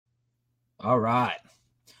All right.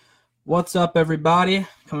 What's up, everybody?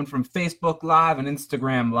 Coming from Facebook Live and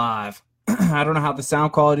Instagram Live. I don't know how the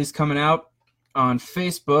sound quality is coming out on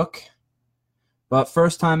Facebook, but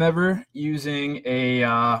first time ever using a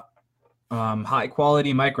high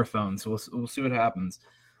quality microphone. So we'll see what happens.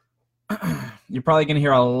 You're probably going to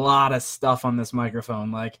hear a lot of stuff on this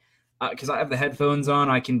microphone. Like, because I have the headphones on,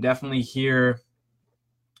 I can definitely hear.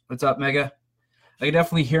 What's up, Mega? I can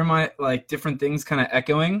definitely hear my different things kind of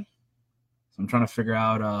echoing. So I'm trying to figure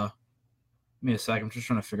out. Give me a sec. I'm just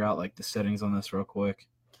trying to figure out the settings on this real quick.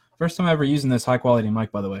 First time ever using this high quality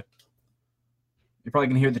mic, by the way. You're probably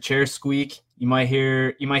gonna hear the chair squeak. You might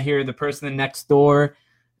hear the person next door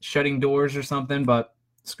shutting doors or something. But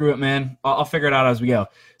screw it, man. I'll figure it out as we go.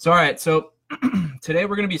 So all right. So today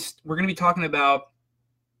we're gonna be talking about.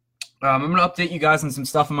 I'm gonna update you guys on some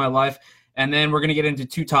stuff in my life. And then we're going to get into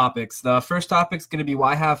two topics. The first topic is going to be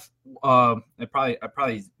why I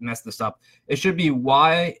probably messed this up. It should be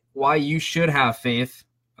why you should have faith.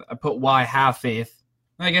 I put why have faith.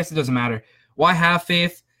 I guess it doesn't matter. Why have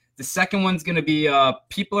faith? The second one's going to be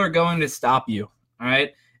people are going to stop you. All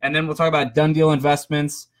right. And then we'll talk about done deal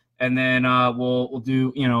investments. And then we'll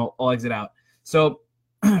do, I'll exit out. So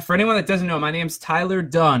for anyone that doesn't know, my name's Tyler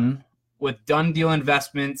Dunn with Done Deal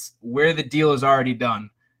Investments, where the deal is already done.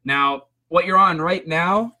 Now, what you're on right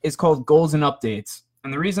now is called Goals and Updates.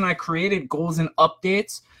 And the reason I created Goals and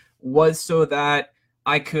Updates was so that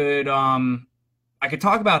I could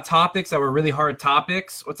talk about topics that were really hard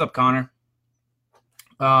topics. What's up, Connor?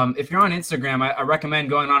 If you're on Instagram, I recommend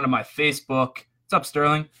going onto my Facebook. What's up,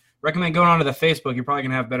 Sterling? Recommend going onto the Facebook. You're probably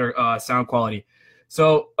going to have better sound quality.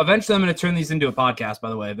 So eventually I'm going to turn these into a podcast, by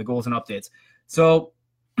the way, the Goals and Updates. So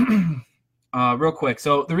real quick.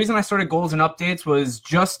 So the reason I started Goals and Updates was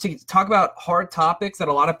just to talk about hard topics that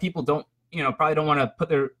a lot of people don't, probably don't want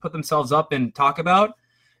to put themselves up and talk about.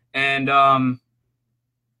 And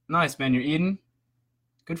nice, man. You're eating?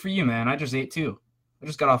 Good for you, man. I just ate too. I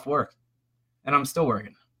just got off work and I'm still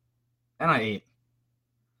working and I ate.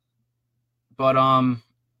 But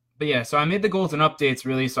yeah, so I made the Goals and Updates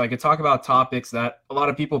really so I could talk about topics that a lot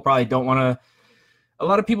of people probably don't want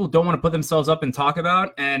to put themselves up and talk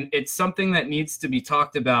about, and it's something that needs to be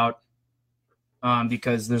talked about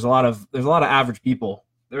because there's a lot of average people.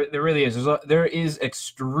 There really is. There is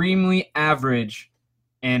extremely average,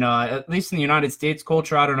 and at least in the United States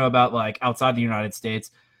culture, I don't know about outside the United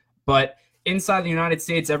States, but inside the United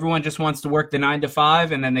States, everyone just wants to work the 9 to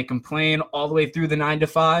 5, and then they complain all the way through the 9 to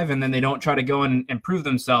 5, and then they don't try to go and improve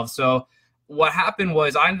themselves. So what happened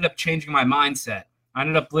was I ended up changing my mindset. I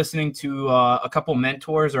ended up listening to a couple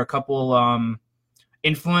mentors or a couple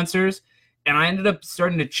influencers, and I ended up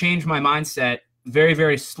starting to change my mindset very,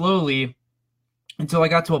 very slowly until I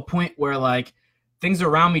got to a point where things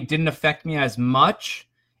around me didn't affect me as much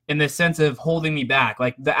in the sense of holding me back.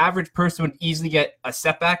 The average person would easily get a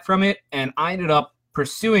setback from it, and I ended up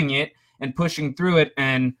pursuing it and pushing through it.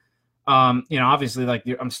 And obviously,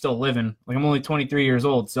 I'm still living. I'm only 23 years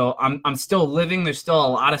old, so I'm still living. There's still a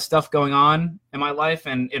lot of stuff going on in my life,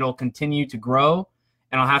 and it'll continue to grow,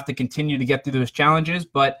 and I'll have to continue to get through those challenges.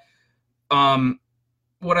 But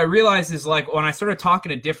what I realized is when I started talking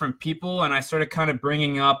to different people, and I started kind of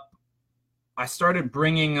bringing up.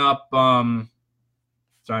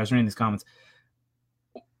 Sorry, I was reading these comments.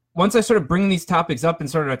 Once I started bringing these topics up and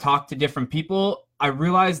started to talk to different people, I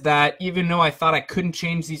realized that even though I thought I couldn't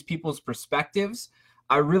change these people's perspectives,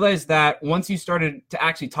 I realized that once you started to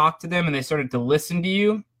actually talk to them and they started to listen to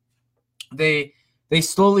you, they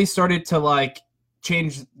slowly started to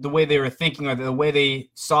change the way they were thinking or the way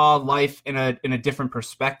they saw life in a different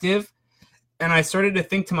perspective. And I started to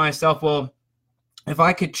think to myself, well, if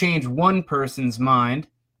I could change one person's mind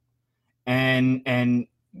and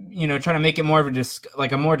try to make it more of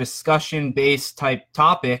a more discussion-based type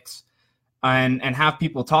topics and have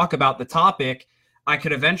people talk about the topic, I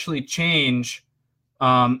could eventually change,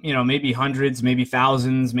 maybe hundreds, maybe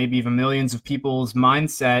thousands, maybe even millions of people's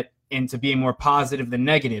mindset into being more positive than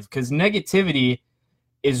negative. Because negativity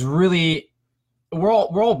is really, we're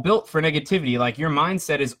all built for negativity. Your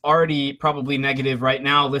mindset is already probably negative right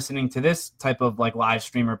now listening to this type of live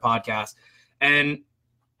stream or podcast. And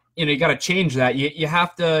you got to change that. You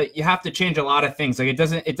have to change a lot of things. You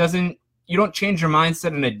don't change your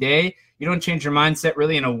mindset in a day. You don't change your mindset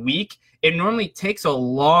really in a week. It normally takes a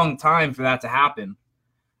long time for that to happen.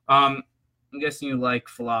 I'm guessing you like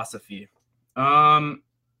philosophy.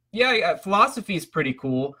 Yeah, philosophy is pretty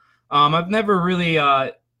cool. I've never really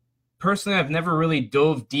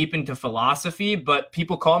dove deep into philosophy, but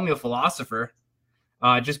people call me a philosopher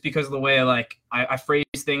just because of the way I phrase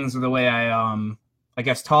things or the way I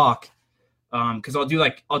guess talk. Because I'll do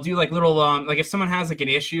like little like if someone has like an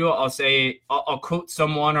issue, I'll quote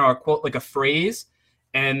someone or I'll quote like a phrase,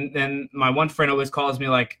 and then my one friend always calls me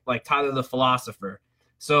like Tyler the philosopher.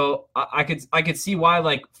 So I could see why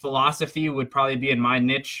like philosophy would probably be in my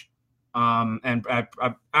niche. And I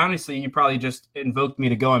honestly, you probably just invoked me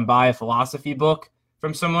to go and buy a philosophy book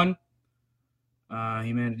from someone.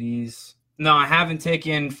 Humanities. No, I haven't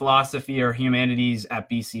taken philosophy or humanities at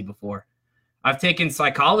BC before. I've taken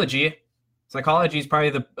psychology. Psychology is probably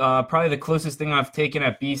the closest thing I've taken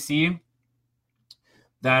at BC.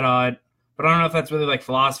 But I don't know if that's really like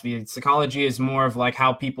philosophy. Psychology is more of like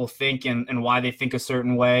how people think and why they think a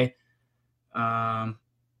certain way.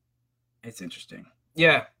 It's interesting.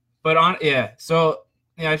 Yeah, So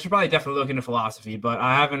yeah, I should probably definitely look into philosophy, but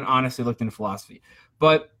I haven't honestly looked into philosophy.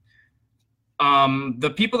 But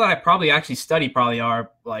the people that I probably actually study probably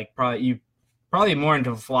more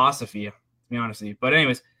into philosophy, to be honest with you. But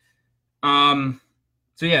anyways,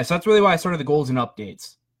 so yeah, so that's really why I started the goals and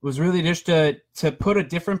updates. It was really just to put a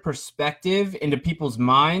different perspective into people's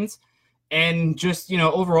minds, and just, you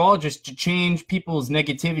know, overall just to change people's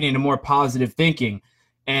negativity into more positive thinking.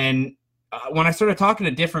 And when I started talking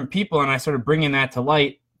to different people and I started bringing that to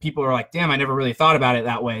light, people were like, damn, I never really thought about it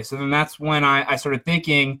that way. So then that's when I started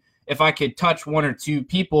thinking, if I could touch one or two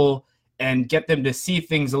people and get them to see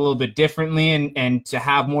things a little bit differently and to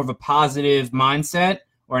have more of a positive mindset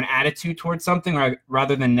or an attitude towards something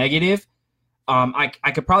rather than negative,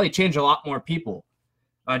 I could probably change a lot more people,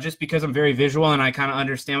 just because I'm very visual and I kind of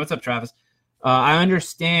understand. What's up, Travis? I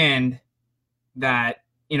understand that,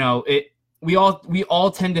 you know, we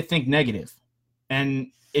all tend to think negative, and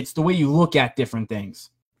it's the way you look at different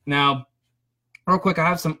things. Now, real quick, I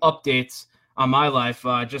have some updates on my life,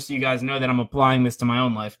 just so you guys know that I'm applying this to my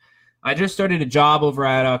own life. I just started a job over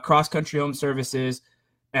at Cross Country Home Services,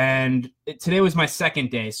 and today was my second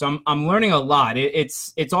day. So I'm learning a lot.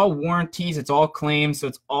 It's all warranties, it's all claims, so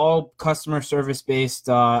it's all customer service based,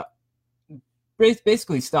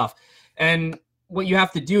 basically stuff. And what you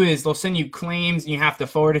have to do is they'll send you claims and you have to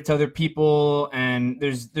forward it to other people, and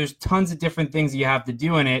there's tons of different things you have to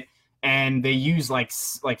do in it. And they use like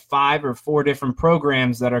 5 or 4 different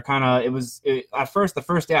programs that are kind of, at first, the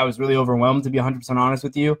first day I was really overwhelmed, to be 100% honest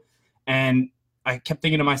with you. And I kept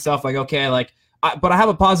thinking to myself, like, okay, but I have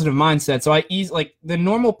a positive mindset. So like the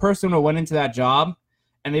normal person would have went into that job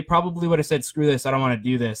and they probably would have said, screw this, I don't want to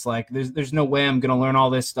do this. Like there's no way I'm going to learn all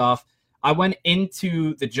this stuff. I went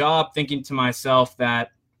into the job thinking to myself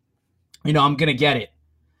that, you know, I'm going to get it.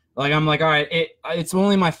 Like, I'm like, all right, it's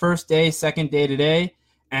only my first day, second day today.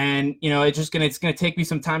 And, you know, it's going to take me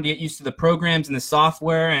some time to get used to the programs and the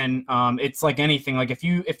software. And it's like anything. Like if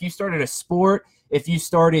you started a sport, if you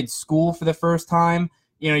started school for the first time,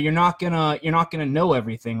 you know, you're not gonna know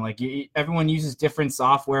everything. Like everyone uses different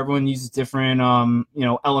software, everyone uses different you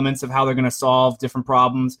know, elements of how they're gonna solve different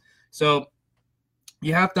problems. So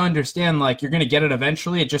you have to understand, like, you're gonna get it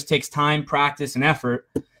eventually. It just takes time, practice, and effort.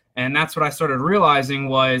 And that's what I started realizing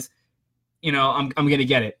was, you know, I'm gonna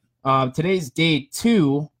get it. Today's day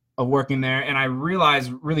 2 of working there, and I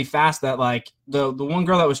realized really fast that like the one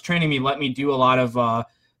girl that was training me let me do a lot of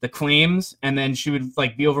the claims, and then she would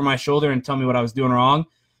like be over my shoulder and tell me what I was doing wrong.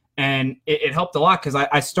 And it helped a lot because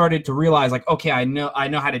I started to realize, like, okay, I know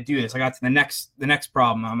how to do this. I got to the next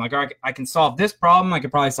problem. I'm like, all right, I can solve this problem. I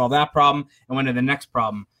could probably solve that problem, and went to the next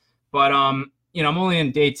problem. But you know, I'm only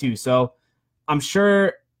in day 2, so I'm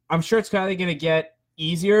sure it's kind of going to get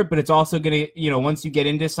easier, but it's also going to, you know, once you get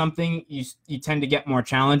into something, you tend to get more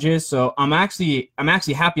challenges. So I'm actually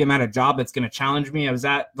happy I'm at a job that's going to challenge me.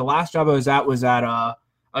 The last job I was at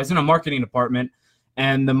I was in a marketing department,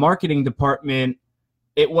 and the marketing department,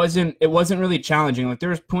 it wasn't really challenging. Like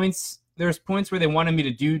there's points where they wanted me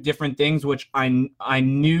to do different things, which I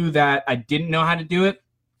knew that I didn't know how to do it.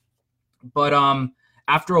 But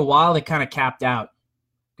after a while, it kind of capped out.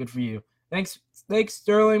 Good for you. Thanks,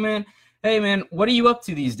 Sterling, man. Hey, man, what are you up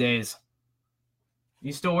to these days?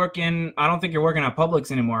 You still working? I don't think you're working at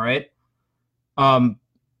Publix anymore, right?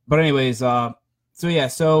 But anyways, so yeah,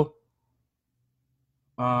 so.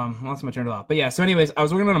 Lost my train of thought. But yeah, so anyways, I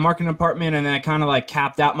was working in a marketing department, and then I kind of like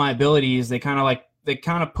capped out my abilities. They kind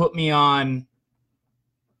of put me on.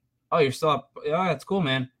 Oh, you're still up. Yeah, that's cool,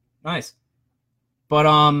 man. Nice. But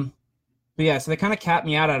yeah, so they kind of capped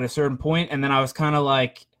me out at a certain point, and then I was kind of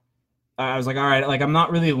like, all right, like I'm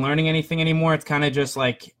not really learning anything anymore. It's kind of just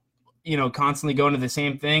like, you know, constantly going to the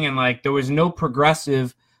same thing, and like there was no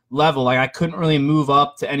progressive level. Like I couldn't really move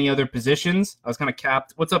up to any other positions. I was kind of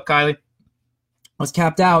capped. What's up, Kylie? I was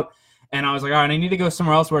capped out, and I was like, all right, I need to go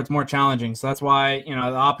somewhere else where it's more challenging. So that's why, you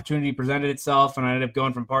know, the opportunity presented itself, and I ended up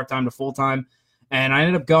going from part-time to full-time. And I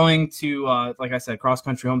ended up going to, like I said, Cross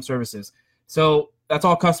Country Home Services. So that's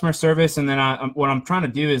all customer service. And then what I'm trying to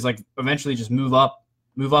do is like eventually just move up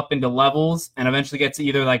into levels and eventually get to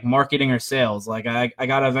either like marketing or sales. Like I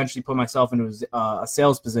got to eventually put myself into a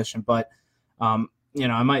sales position, but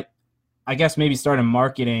I guess maybe start in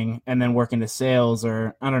marketing and then work into sales,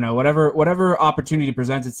 or I don't know, whatever opportunity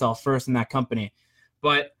presents itself first in that company.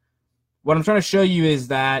 But what I'm trying to show you is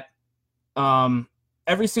that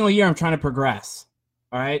every single year I'm trying to progress.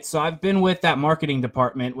 All right. So I've been with that marketing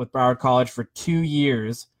department with Broward College for 2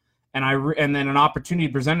 years, and then an opportunity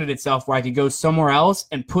presented itself where I could go somewhere else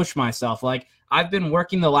and push myself. Like I've been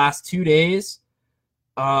working the last 2 days,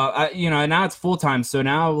 now it's full time. So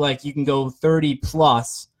now like you can go 30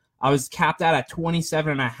 plus. I was capped out at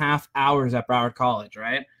 27 and a half hours at Broward College.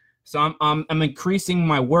 Right. So I'm increasing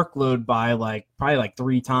my workload by probably like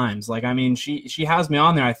 3 times. Like, I mean, she has me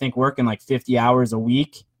on there, I think, working like 50 hours a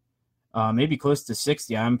week, maybe close to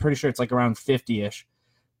 60. I'm pretty sure it's like around 50-ish.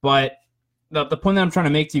 But the point that I'm trying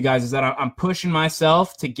to make to you guys is that I'm pushing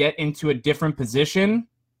myself to get into a different position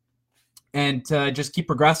and to just keep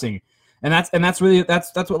progressing. And that's really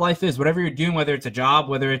what life is. Whatever you're doing, whether it's a job,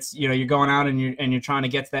 whether it's, you're going out and you're trying to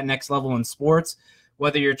get to that next level in sports,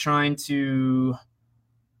 whether you're trying to.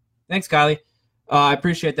 Thanks, Kylie. I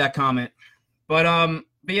appreciate that comment. But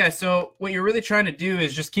yeah, so what you're really trying to do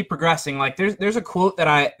is just keep progressing. Like there's a quote that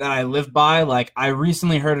I live by. Like I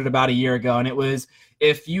recently heard it about a year ago, and it was,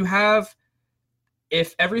 if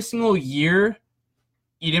every single year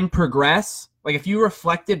you didn't progress, like if you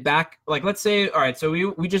reflected back, like let's say, all right, so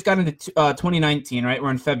we just got into 2019, right?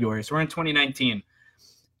 We're in February, so we're in 2019.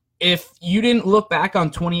 If you didn't look back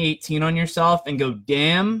on 2018 on yourself and go,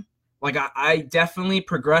 damn, like I definitely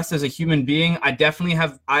progressed as a human being. I've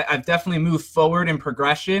definitely moved forward in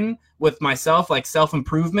progression with myself, like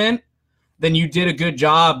self-improvement, then you did a good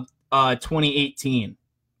job 2018.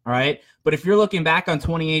 All right. But if you're looking back on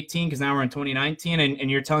 2018, because now we're in 2019, and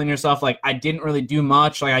you're telling yourself, like, I didn't really do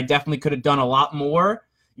much, like I definitely could have done a lot more,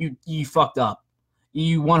 you fucked up.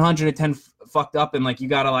 You 110 fucked up, and like you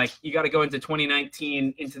gotta go into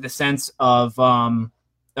 2019 into the sense of I'm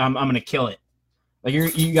gonna kill it. Like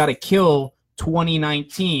you got to kill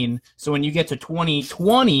 2019, so when you get to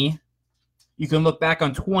 2020, you can look back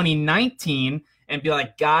on 2019 and be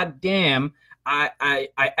like, God damn, I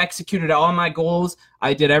executed all my goals.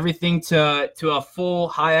 I did everything to a full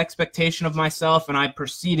high expectation of myself, and I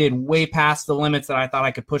proceeded way past the limits that I thought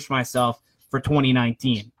I could push myself for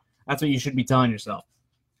 2019. That's what you should be telling yourself,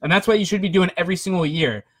 and that's what you should be doing every single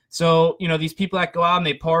year. So, these people that go out and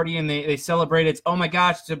they party and they celebrate, it's, oh my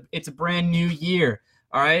gosh, it's a brand new year.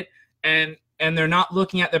 All right. And they're not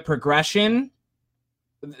looking at the progression.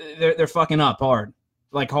 They're fucking up hard.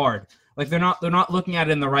 Like they're not looking at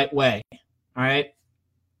it in the right way. All right.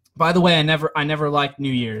 By the way, I never liked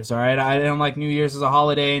New Year's. All right. I didn't like New Year's as a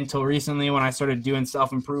holiday until recently, when I started doing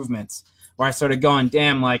self-improvements, where I started going,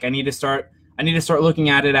 damn, like I need to start looking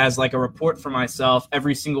at it as like a report for myself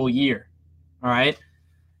every single year. All right.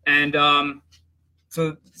 And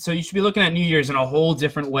so you should be looking at New Year's in a whole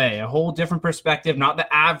different way, a whole different perspective, not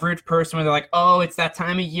the average person where they're like, oh, it's that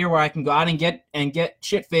time of year where I can go out and get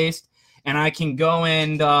shit-faced, and I can go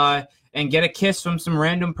and get a kiss from some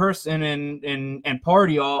random person and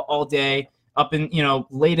party all day up in,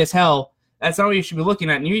 late as hell. That's not what you should be looking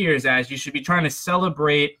at New Year's as. You should be trying to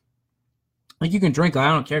celebrate. Like, you can drink. I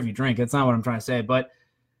don't care if you drink. That's not what I'm trying to say. But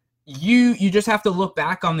you just have to look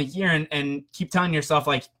back on the year and keep telling yourself,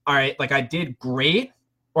 like, all right, like I did great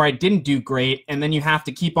or I didn't do great, and then you have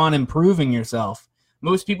to keep on improving yourself.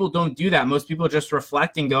 Most people don't do that. Most people just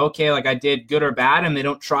reflect and go, okay, like I did good or bad, and they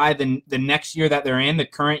don't try the next year that they're in, the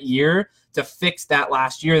current year, to fix that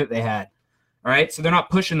last year that they had. All right, so they're not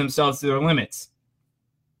pushing themselves to their limits.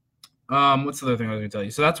 What's the other thing I was going to tell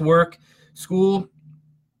you? So that's work, school.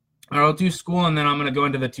 I'll do school, and then I'm going to go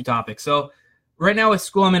into the 2 topics. So right now with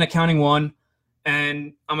school, I'm in Accounting 1,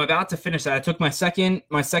 and I'm about to finish that. I took my second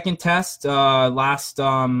test last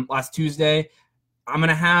Tuesday. I'm going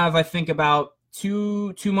to have, I think, about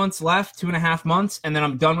two months left, 2.5 months, and then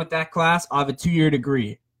I'm done with that class. I'll have a 2-year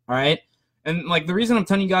degree, all right? And, like, the reason I'm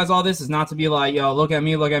telling you guys all this is not to be like, yo, look at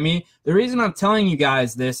me. The reason I'm telling you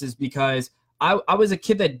guys this is because I was a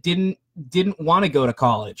kid that didn't want to go to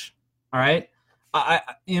college, all right?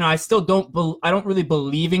 I still don't really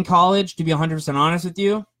believe in college, to be 100% honest with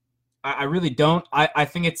you. I really don't. I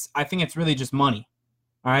think it's really just money.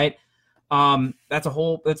 All right. That's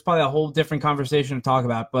probably a whole different conversation to talk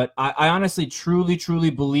about, but I honestly, truly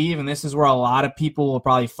believe, and this is where a lot of people will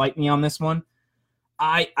probably fight me on this one.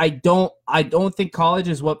 I don't think college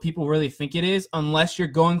is what people really think it is, unless you're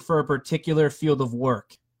going for a particular field of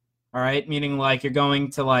work. All right, meaning like you're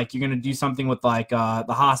going to do something with like the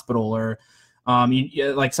hospital, or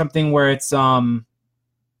like something where it's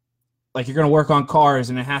like you're going to work on cars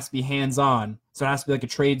and it has to be hands-on. So it has to be like a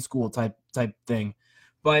trade school type thing.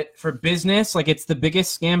 But for business, like it's the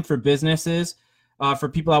biggest scam for businesses, for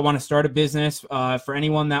people that want to start a business, for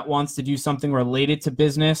anyone that wants to do something related to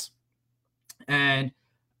business. And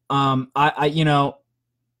I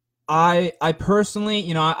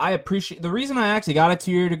personally, I appreciate, the reason I actually got a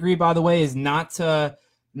 2-year degree, by the way, is not to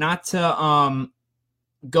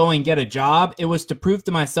go and get a job. It was to prove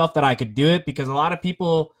to myself that I could do it, because a lot of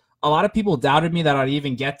people doubted me that I'd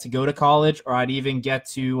even get to go to college, or I'd even get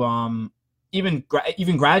to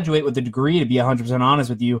even graduate with a degree, to be 100% honest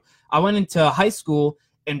with you. I went into high school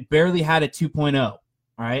and barely had a 2.0. All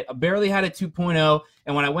right. I barely had a 2.0.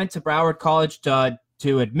 And when I went to Broward College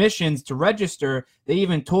to admissions to register, they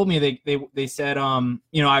even told me, they said,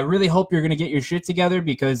 I really hope you're going to get your shit together,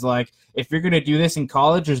 because like, if you're going to do this in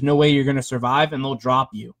college, there's no way you're going to survive, and they'll drop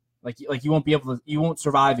you. Like you won't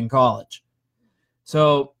survive in college.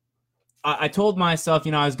 So I told myself,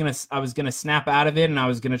 I was gonna snap out of it, and I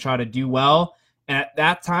was gonna try to do well. And at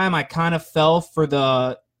that time, I kind of fell for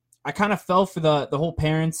the whole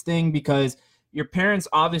parents thing, because your parents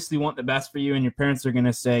obviously want the best for you, and your parents are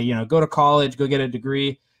gonna say, go to college, go get a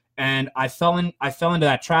degree. And I fell into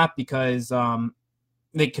that trap, because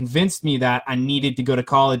they convinced me that I needed to go to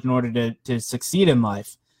college in order to succeed in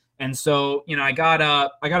life. And so, I got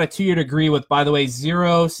a 2-year degree with, by the way,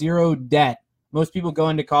 zero debt. Most people go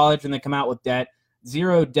into college and they come out with debt,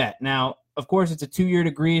 0 debt. Now, of course, it's a 2-year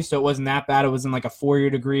degree, so it wasn't that bad. It wasn't like a 4-year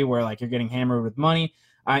degree where like you're getting hammered with money.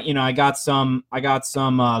 I got some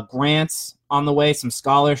grants on the way, some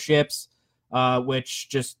scholarships, which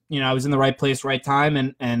just, I was in the right place, right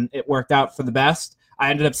time, and it worked out for the best. I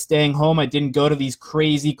ended up staying home. I didn't go to these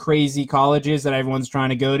crazy colleges that everyone's trying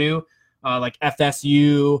to go to, like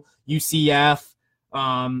FSU, UCF.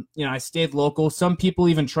 I stayed local. Some people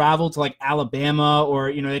even traveled to like Alabama,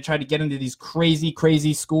 or, they tried to get into these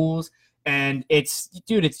crazy schools. And it's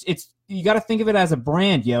you got to think of it as a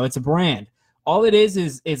brand, it's a brand. All it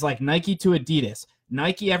is like Nike to Adidas.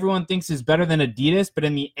 Nike, everyone thinks, is better than Adidas, but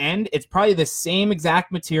in the end, it's probably the same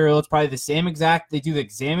exact material. It's probably the same exact, they do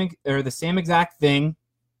the same exact thing.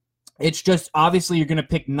 It's just, obviously you're going to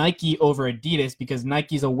pick Nike over Adidas, because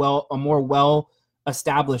Nike's a more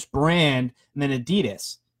established brand than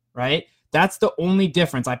Adidas, right? That's the only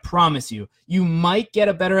difference. I promise you. You might get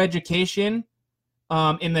a better education,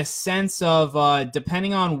 in the sense of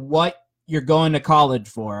depending on what you're going to college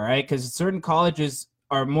for, right? Because certain colleges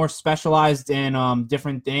are more specialized in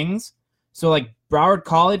different things. So like Broward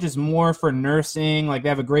College is more for nursing. Like they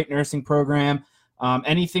have a great nursing program.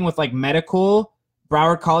 Anything with like medical,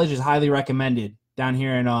 Broward College is highly recommended down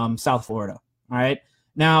here in South Florida. All right.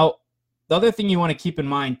 Now, the other thing you want to keep in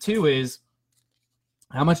mind too is,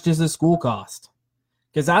 how much does this school cost?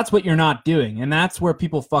 Because that's what you're not doing. And that's where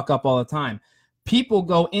people fuck up all the time. People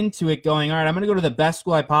go into it going, all right, I'm going to go to the best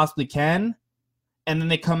school I possibly can. And then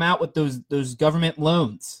they come out with those government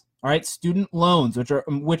loans, all right, student loans, which are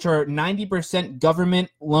 90%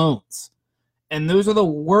 government loans. And those are the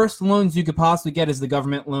worst loans you could possibly get, is the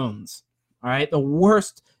government loans, all right? The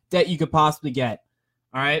worst debt you could possibly get,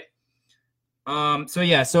 all right?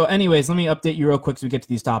 So anyways, let me update you real quick so we get to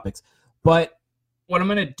these topics. But what I'm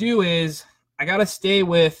going to do is, I have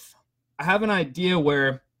an idea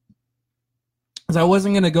where, because I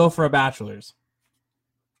wasn't going to go for a bachelor's,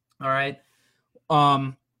 all right?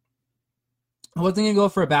 I wasn't going to go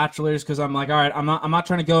for a bachelor's, because I'm like, all right, I'm not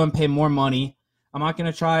trying to go and pay more money. I'm not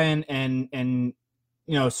going to try and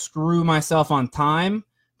screw myself on time.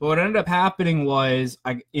 But what ended up happening was,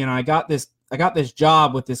 I got this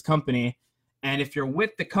job with this company. And if you're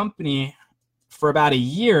with the company for about a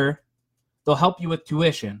year, they'll help you with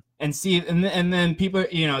tuition. And then people,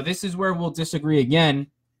 this is where we'll disagree again,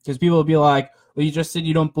 because people will be like, well, you just said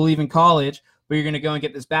you don't believe in college, but you're going to go and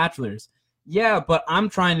get this bachelor's. Yeah, but I'm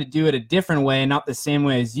trying to do it a different way, and not the same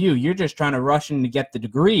way as you. You're just trying to rush in to get the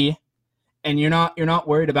degree, and you're not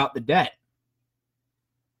worried about the debt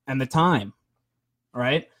and the time. All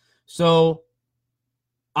right? So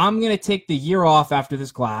I'm going to take the year off after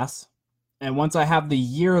this class. And once I have the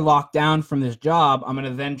year locked down from this job, I'm going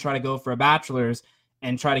to then try to go for a bachelor's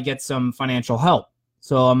and try to get some financial help.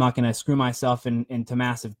 So I'm not going to screw myself into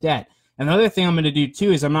massive debt. And the other thing I'm going to do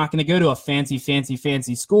too is, I'm not going to go to a fancy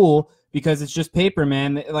school, because it's just paper,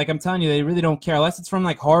 man. Like I'm telling you, they really don't care, unless it's from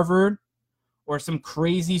like Harvard or some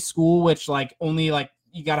crazy school, which like only like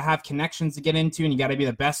you got to have connections to get into, and you got to be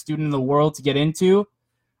the best student in the world to get into.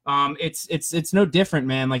 It's no different,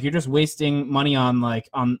 man. Like you're just wasting money on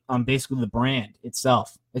on basically the brand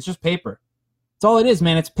itself. It's just paper. It's all it is,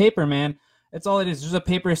 man. It's paper, man. That's all it is. There's a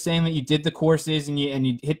paper saying that you did the courses and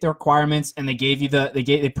you hit the requirements, and they gave you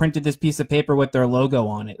they printed this piece of paper with their logo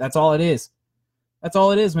on it. That's all it is. That's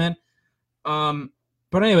all it is, man.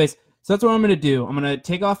 But anyways, so that's what I'm gonna do. I'm gonna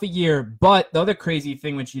take off a year. But the other crazy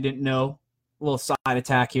thing, which you didn't know, a little side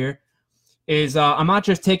attack here, is I'm not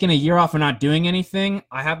just taking a year off and not doing anything.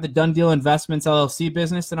 I have the Done Deal Investments LLC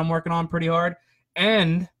business that I'm working on pretty hard,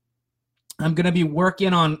 and I'm going to be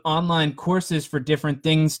working on online courses for different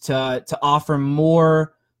things to offer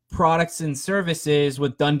more products and services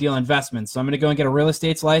with Done Deal Investments. So I'm going to go and get a real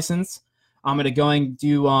estate license. I'm going to go and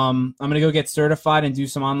do I'm going to go get certified and do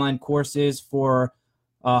some online courses for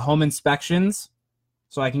home inspections,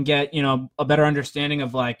 so I can get a better understanding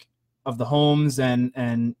of of the homes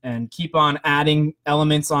and keep on adding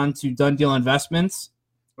elements onto Done Deal Investments,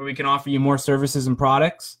 where we can offer you more services and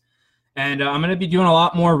products. And I'm going to be doing a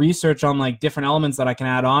lot more research on different elements that I can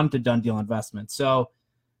add on to Done Deal Investments. So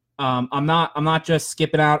I'm not just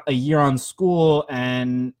skipping out a year on school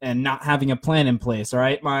and not having a plan in place. All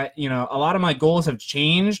right, a lot of my goals have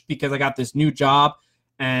changed because I got this new job,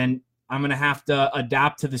 and I'm going to have to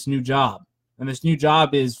adapt to this new job. And this new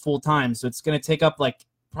job is full time, so it's going to take up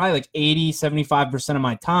probably 80-75% of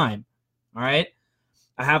my time. All right.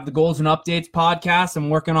 I have the Goals and Updates podcast.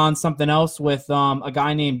 I'm working on something else with a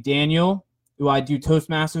guy named Daniel, who I do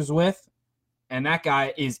Toastmasters with, and that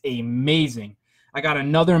guy is amazing. I got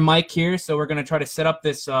another mic here, so we're gonna try to set up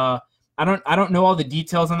this. I don't know all the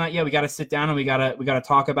details on that yet. We got to sit down and we gotta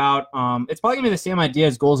talk about. It's probably gonna be the same idea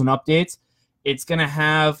as Goals and Updates. We're gonna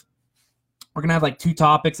have 2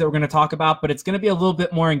 topics that we're gonna talk about, but it's gonna be a little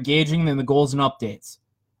bit more engaging than the Goals and Updates.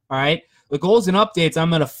 All right. The Goals and Updates, I'm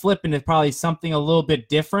going to flip into probably something a little bit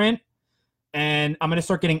different, and I'm going to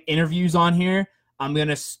start getting interviews on here. I'm going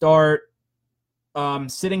to start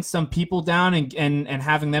sitting some people down and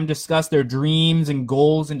having them discuss their dreams and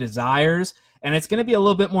goals and desires, and it's going to be a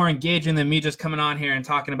little bit more engaging than me just coming on here and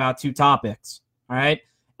talking about 2 topics. All right.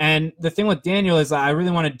 And the thing with Daniel is I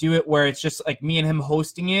really want to do it where it's just me and him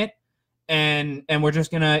hosting it, and we're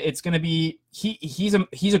just it's going to be he's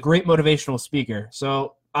a great motivational speaker.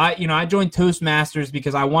 So I joined Toastmasters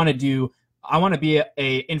because I want to be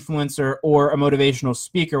a influencer or a motivational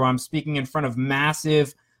speaker where I'm speaking in front of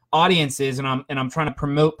massive audiences, and I'm trying to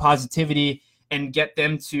promote positivity and get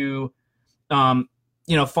them to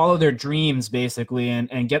follow their dreams basically,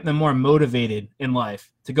 and get them more motivated in life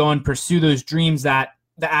to go and pursue those dreams that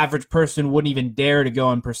the average person wouldn't even dare to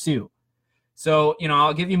go and pursue. So,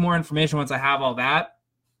 I'll give you more information once I have all that.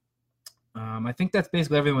 I think that's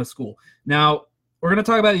basically everything with school. Now, we're going to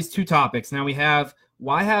talk about these 2 topics. Now we have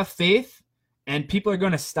why have faith, and people are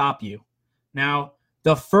going to stop you. Now,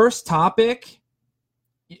 the first topic,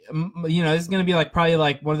 this is going to be probably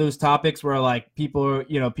one of those topics where people are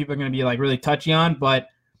going to be really touchy on. But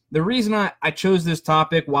the reason I chose this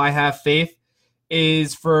topic, why have faith,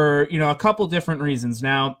 is for, a couple different reasons.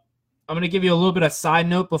 Now, I'm going to give you a little bit of side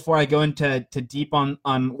note before I go into deep on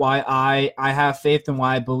why I have faith and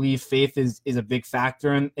why I believe faith is a big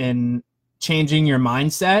factor in changing your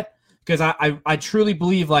mindset, because I truly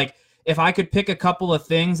believe if I could pick a couple of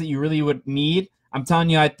things that you really would need, I'm telling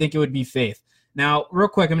you, I think it would be faith. Now, real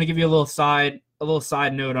quick, I'm going to give you a little side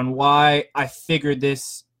note on why I figured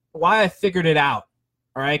it out.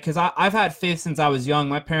 All right, because I've had faith since I was young.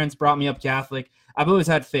 My parents brought me up Catholic. I've always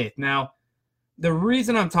had faith. Now, the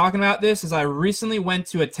reason I'm talking about this is I recently went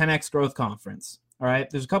to a 10X Growth Conference. All right,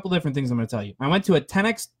 there's a couple different things I'm going to tell you. I went to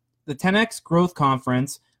the 10X Growth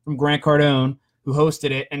Conference from Grant Cardone, who hosted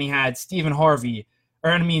it, and he had Steve Harvey,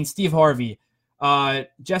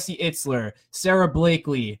 Jesse Itzler, Sarah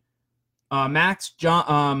Blakely,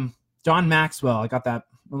 John Maxwell. I got that,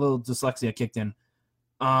 a little dyslexia kicked in.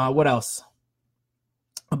 What else?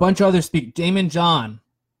 A bunch of other speakers. Damon John.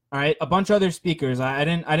 All right, a bunch of other speakers. I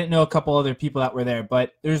didn't know a couple other people that were there,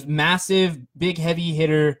 but there's massive, big, heavy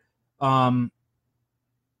hitter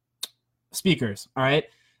speakers. All right.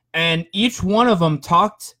 And each one of them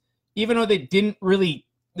talked, even though they didn't really,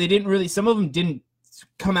 some of them didn't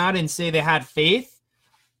come out and say they had faith.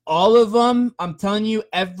 All of them, I'm telling you,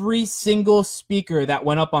 every single speaker that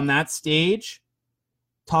went up on that stage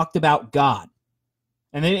talked about God.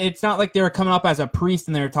 And it's not like they were coming up as a priest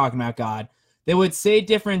and they were talking about God. They would say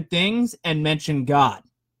different things and mention God.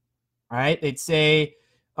 All right. They'd say,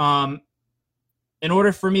 in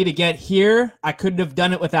order for me to get here, I couldn't have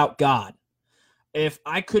done it without God. If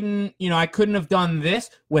I couldn't have done this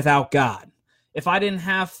without God. If I didn't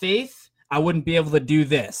have faith, I wouldn't be able to do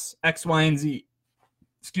this. X, Y, and Z.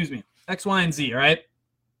 Excuse me. X, Y, and Z, all right?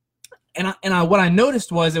 What I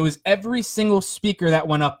noticed was it was every single speaker that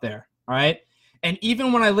went up there. All right. And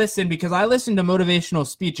even when I listened, because I listen to motivational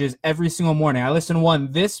speeches every single morning, I listened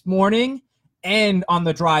one this morning and on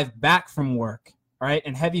the drive back from work. All right.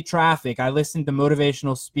 In heavy traffic, I listened to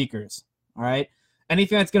motivational speakers. All right.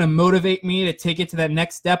 Anything that's going to motivate me to take it to that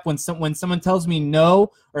next step when someone tells me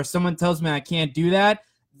no, or someone tells me I can't do that,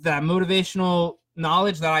 that motivational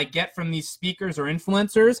knowledge that I get from these speakers or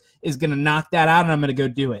influencers is going to knock that out, and I'm going to go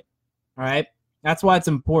do it. All right. That's why it's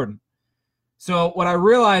important. So what I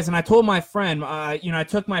realized, and I told my friend, I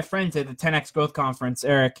took my friend to the 10X Growth Conference,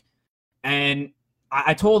 Eric, and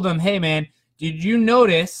I told him, hey, man, did you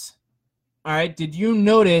notice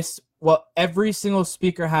what every single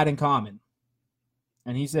speaker had in common?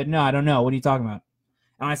 And he said, no, I don't know. What are you talking about?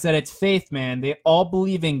 And I said, it's faith, man. They all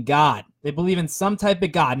believe in God. They believe in some type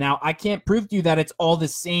of God. Now, I can't prove to you that it's all the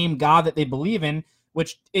same God that they believe in,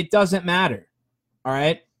 which it doesn't matter. All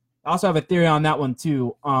right? I also have a theory on that one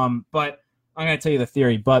too, but I'm going to tell you the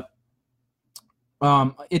theory. But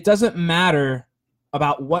it doesn't matter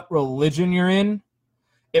about what religion you're in.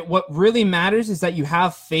 What really matters is that you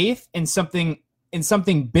have faith in something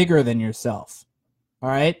bigger than yourself. All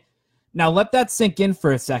right? Now, let that sink in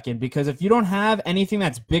for a second, because if you don't have anything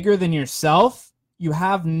that's bigger than yourself, you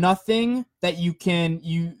have nothing that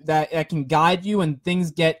that can guide you when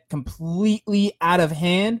things get completely out of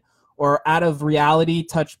hand or out of reality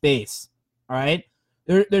touch base. All right?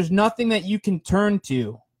 There's nothing that you can turn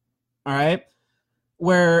to. All right?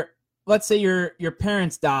 Where, let's say your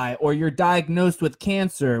parents die, or you're diagnosed with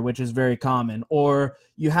cancer, which is very common, or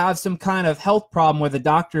you have some kind of health problem where the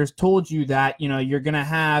doctors told you that, you're going to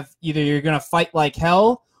have, either you're going to fight like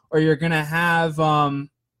hell, or you're going to have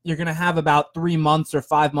about 3 months or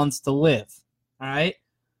 5 months to live. All right.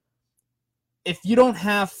 If you don't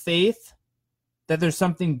have faith that there's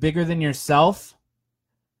something bigger than yourself,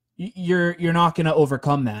 you're not going to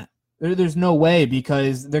overcome that. There's no way,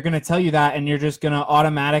 because they're going to tell you that, and you're just going to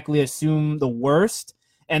automatically assume the worst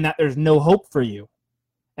and that there's no hope for you.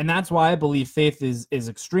 And that's why I believe faith is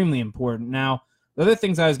extremely important. Now, the other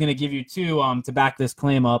things I was going to give you too, to back this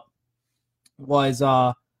claim up, was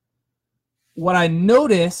what I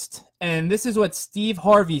noticed, and this is what Steve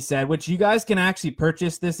Harvey said, which you guys can actually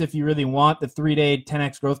purchase this if you really want, the 3-day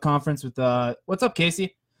 10X Growth Conference with what's up,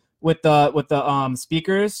 Casey? With the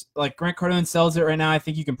speakers. Like, Grant Cardone sells it right now. I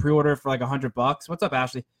think you can pre-order for like $100. What's up,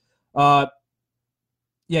 Ashley? Yeah,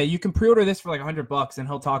 you can pre-order this for like $100, and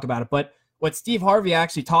he'll talk about it. But what Steve Harvey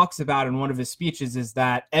actually talks about in one of his speeches is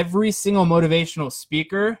that every single motivational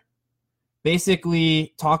speaker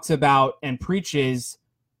basically talks about and preaches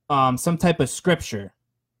some type of scripture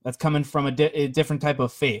that's coming from a different type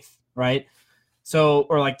of faith, right? So,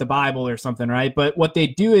 or like the Bible or something, right? But what they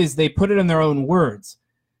do is they put it in their own words.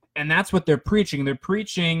 And that's what they're preaching. They're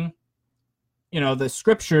preaching, the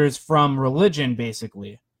scriptures from religion,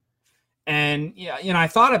 basically. And I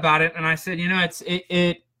thought about it, and I said,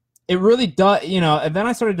 it really does. And then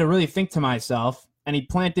I started to really think to myself, and he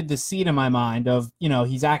planted the seed in my mind of,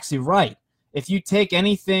 he's actually right. If you take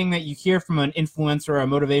anything that you hear from an influencer or a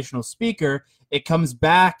motivational speaker, it comes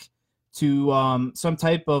back to some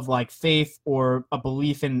type of like faith or a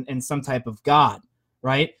belief in some type of God,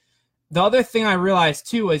 right? The other thing I realized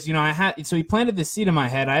too was, so he planted this seed in my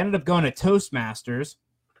head. I ended up going to Toastmasters.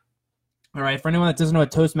 All right. For anyone that doesn't know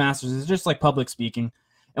what Toastmasters is, it's just like public speaking.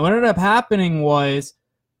 And what ended up happening was,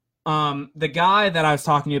 the guy that I was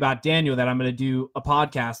talking to you about, Daniel, that I'm going to do a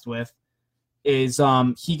podcast with, is,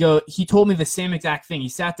 he told me the same exact thing. He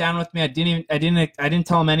sat down with me. I didn't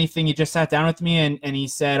tell him anything. He just sat down with me and he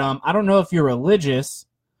said, I don't know if you're religious,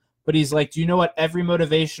 but he's like, do you know what every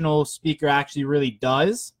motivational speaker actually really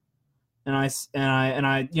does? And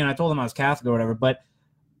I told him I was Catholic or whatever, but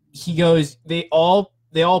he goes, they all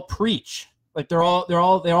preach. Like they're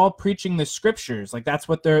all preaching the scriptures. Like that's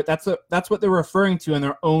what they're referring to in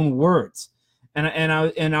their own words. And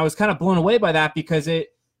I was kind of blown away by that, because it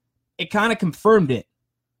kind of confirmed it.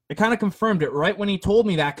 It kind of confirmed it right when he told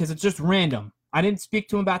me that, because it's just random. I didn't speak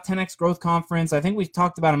to him about 10X Growth Conference. I think we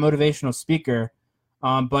talked about a motivational speaker,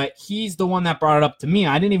 but he's the one that brought it up to me.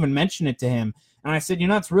 I didn't even mention it to him. And I said,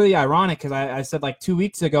 it's really ironic, because I said like 2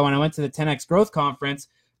 weeks ago when I went to the 10X Growth Conference,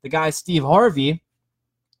 the guy Steve Harvey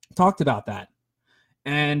talked about that.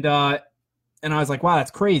 And I was like, wow, that's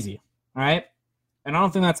crazy. All right. And I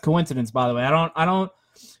don't think that's coincidence, by the way.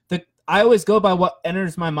 I always go by what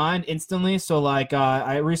enters my mind instantly. So like,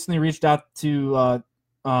 I recently reached out to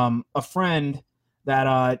a friend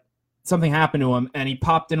that something happened to him, and he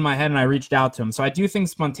popped into my head, and I reached out to him. So I do things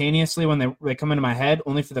spontaneously when they come into my head,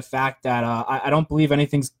 only for the fact that I don't believe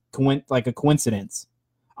anything's like a coincidence.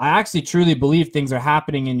 I actually truly believe things are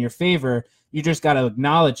happening in your favor. You just got to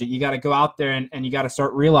acknowledge it. You got to go out there and you got to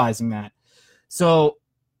start realizing that. So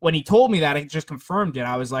when he told me that, it just confirmed it.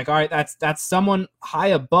 I was like, all right, that's someone high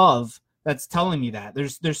above that's telling me that.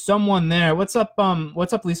 There's someone there. What's up,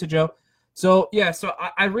 Lisa Joe? So yeah, so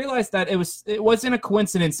I realized that it wasn't a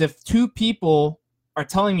coincidence if two people are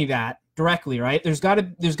telling me that directly, right? There's got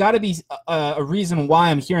to be a reason why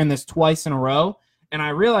I'm hearing this twice in a row, and I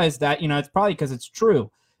realized that it's probably because it's true.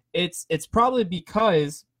 It's probably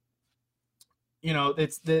because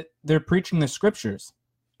they're preaching the scriptures,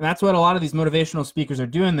 and that's what a lot of these motivational speakers are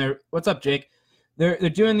doing. What's up, Jake? They're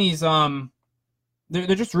doing these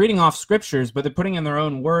they're just reading off scriptures, but they're putting in their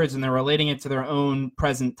own words and they're relating it to their own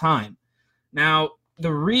present time. Now,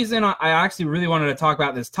 the reason I actually really wanted to talk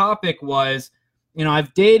about this topic was,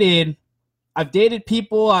 I've dated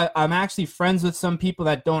people. I'm actually friends with some people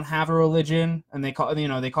that don't have a religion, and they call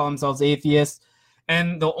themselves atheists.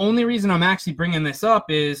 And the only reason I'm actually bringing this up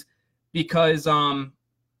is because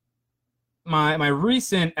my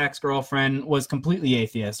recent ex-girlfriend was completely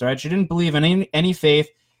atheist, right? She didn't believe in any faith.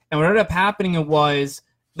 And what ended up happening was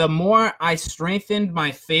the more I strengthened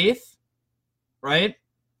my faith, right?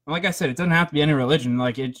 Like I said, it doesn't have to be any religion.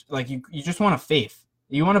 You just want a faith.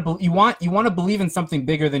 You want to believe in something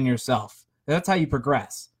bigger than yourself. That's how you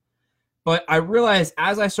progress. But I realized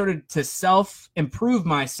as I started to self-improve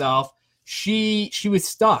myself, she was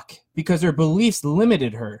stuck because her beliefs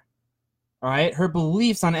limited her. All right? Her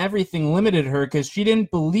beliefs on everything limited her because she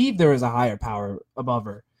didn't believe there was a higher power above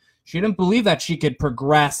her. She didn't believe that she could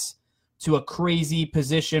progress to a crazy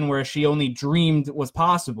position where she only dreamed was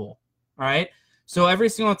possible. All right? So every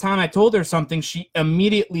single time I told her something, she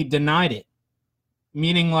immediately denied it.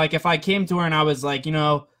 Meaning, like, if I came to her and I was like,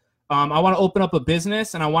 I want to open up a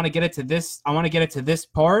business and I want to get it to this. I want to get it to this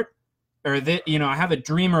part, or that, I have a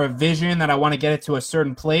dream or a vision that I want to get it to a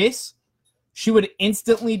certain place. She would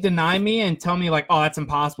instantly deny me and tell me like, "Oh, that's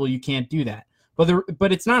impossible. You can't do that."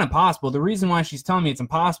 But it's not impossible. The reason why she's telling me it's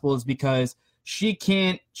impossible is because she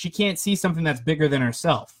can't see something that's bigger than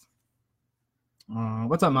herself.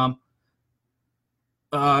 What's up, Mom?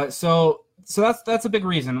 So that's a big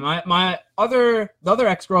reason. The other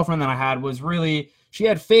ex-girlfriend that I had was really, she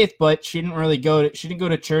had faith, but she didn't go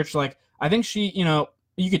to church. Like, I think she,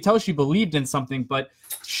 you could tell she believed in something, but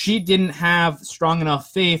she didn't have strong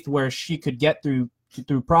enough faith where she could get through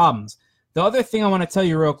problems. The other thing I want to tell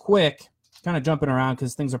you real quick, kind of jumping around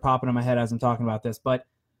because things are popping in my head as I'm talking about this, but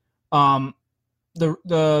the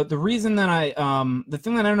reason that the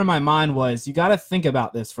thing that entered my mind was, you got to think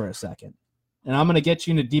about this for a second. And I'm going to get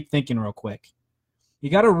you into deep thinking real quick.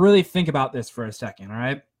 You got to really think about this for a second, all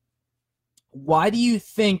right? Why do you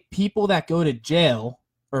think people that go to jail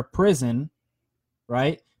or prison,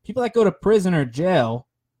 right? People that go to prison or jail,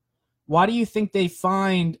 why do you think they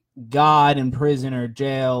find God in prison or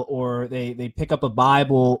jail, or they pick up a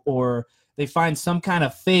Bible, or they find some kind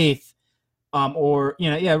of faith, or,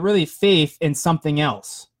 really faith in something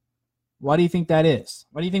else? Why do you think that is?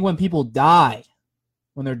 Why do you think when people die,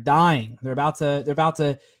 when they're dying, they're about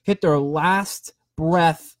to hit their last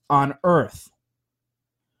breath on earth,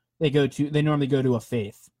 they normally go to a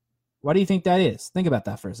faith? Why do you think that is? Think about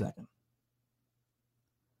that for a second.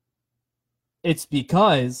 It's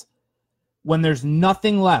because when there's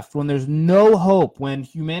nothing left, when there's no hope, when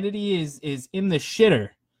humanity is in the shitter,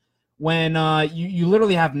 when you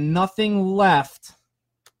literally have nothing left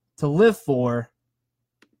to live for,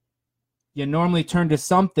 you normally turn to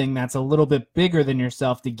something that's a little bit bigger than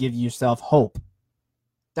yourself to give yourself hope.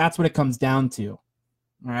 That's what it comes down to. All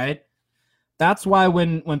right? That's why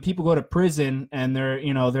when people go to prison and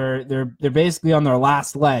they're basically on their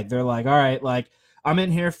last leg, they're like, all right, like, I'm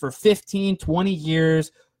in here for 15, 20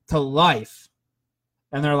 years to life.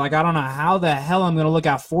 And they're like, I don't know how the hell I'm going to look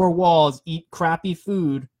at four walls, eat crappy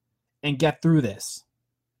food, and get through this.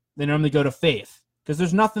 They normally go to faith because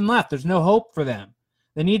there's nothing left. There's no hope for them.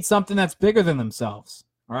 They need something that's bigger than themselves,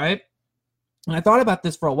 all right? And I thought about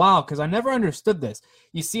this for a while because I never understood this.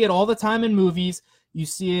 You see it all the time in movies. You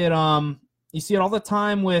see it all the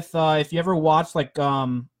time with if you ever watch like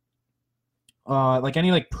any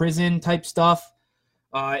like prison type stuff.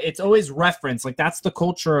 It's always referenced, like that's the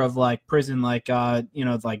culture of like prison, like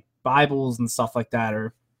like Bibles and stuff like that,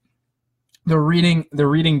 or they're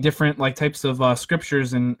reading different like types of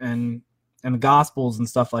scriptures and the Gospels and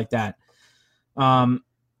stuff like that. A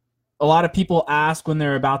lot of people ask when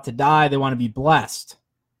they're about to die, they want to be blessed,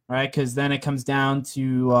 right? Because then it comes down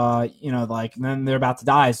to like then they're about to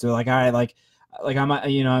die, so they're like, all right, like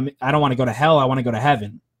I don't want to go to hell, I want to go to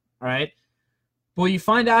heaven, right? What you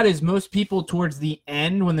find out is most people towards the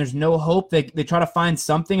end, when there's no hope, they try to find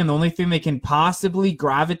something, and the only thing they can possibly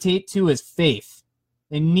gravitate to is faith.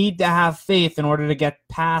 They need to have faith in order to get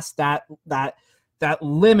past that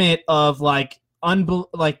limit of like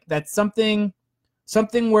that's something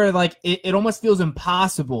where like it almost feels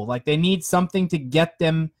impossible. Like they need something to get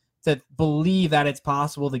them to believe that it's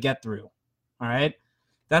possible to get through. All right.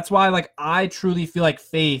 That's why like I truly feel like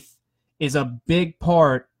faith is a big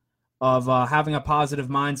part of having a positive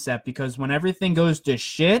mindset, because when everything goes to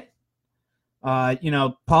shit,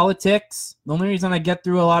 politics, the only reason I get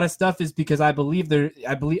through a lot of stuff is because I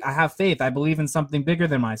have faith. I believe in something bigger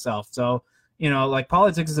than myself. So, like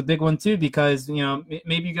politics is a big one too, because,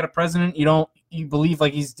 maybe you got a president, you believe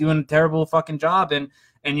like he's doing a terrible fucking job, and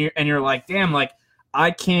you're like, damn, like I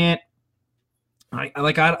can't, I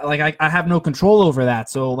have no control over that.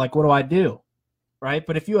 So like, what do I do? Right.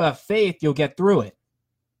 But if you have faith, you'll get through it.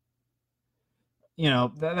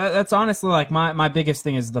 That's honestly like my biggest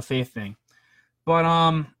thing is the faith thing. But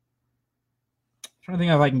I'm trying to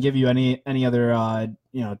think if I can give you any other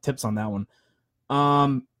tips on that one.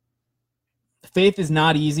 Faith is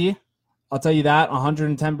not easy. I'll tell you that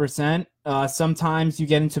 110%. Sometimes you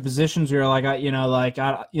get into positions where you're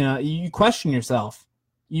like, you question yourself.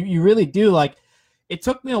 You really do. Like, it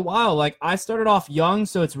took me a while. Like, I started off young,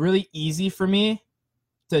 so it's really easy for me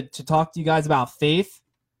to talk to you guys about faith.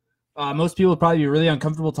 Most people would probably be really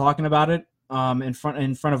uncomfortable talking about it in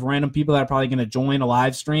front of random people that are probably going to join a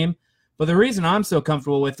live stream. But the reason I'm so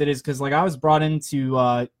comfortable with it is because like I was brought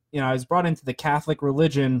into the Catholic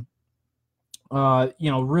religion,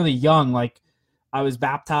 really young. Like I was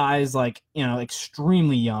baptized like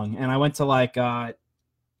extremely young, and I went to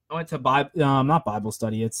not Bible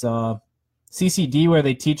study. It's CCD, where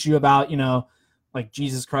they teach you about like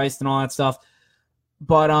Jesus Christ and all that stuff.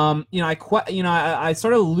 But I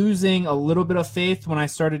started losing a little bit of faith when I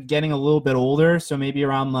started getting a little bit older. So maybe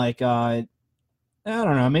around like I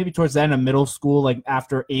don't know, maybe towards the end of middle school, like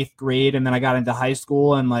after 8th grade, and then I got into high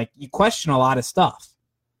school, and like you question a lot of stuff,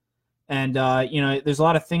 and there's a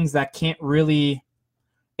lot of things that can't really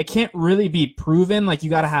be proven. Like you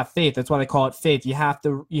got to have faith. That's why they call it faith. You have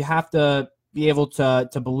to be able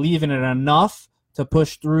to believe in it enough to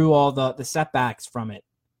push through all the setbacks from it.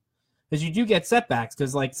 Because you do get setbacks,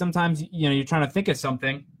 because like sometimes you're trying to think of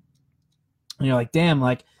something and you're like, damn,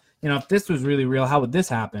 like if this was really real, how would this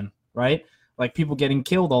happen, right? Like people getting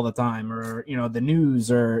killed all the time, or the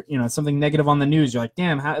news, or something negative on the news. You're like,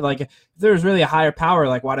 damn, if there's really a higher power,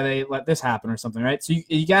 like why do they let this happen or something, right? So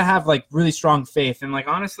you gotta have like really strong faith. And like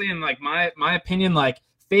honestly, in like my opinion, like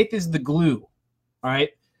faith is the glue. All right,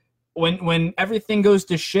 when everything goes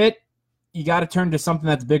to shit, you got to turn to something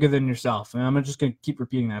that's bigger than yourself. And I'm just gonna keep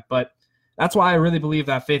repeating that, but that's why I really believe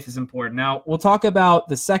that faith is important. Now, we'll talk about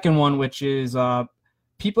the second one, which is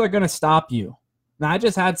people are going to stop you. Now, I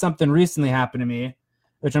just had something recently happen to me,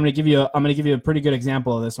 which I'm going to give you a pretty good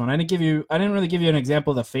example of this one. I didn't really give you an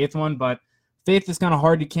example of the faith one, but faith is kind of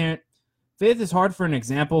hard. Faith is hard for an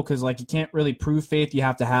example because like you can't really prove faith. You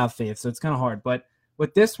have to have faith. So it's kind of hard. But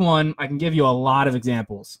with this one, I can give you a lot of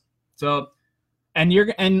examples. So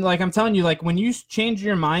And like I'm telling you, like when you change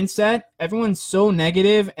your mindset, everyone's so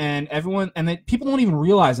negative, and people don't even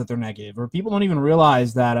realize that they're negative, or people don't even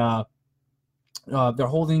realize that they're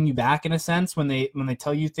holding you back in a sense when they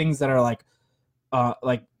tell you things that are like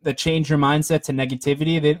that change your mindset to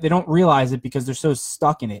negativity. They don't realize it because they're so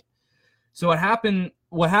stuck in it. So what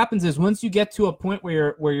happens is once you get to a point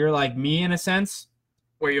where you're like me in a sense,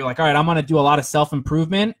 where you're like, all right, I'm gonna do a lot of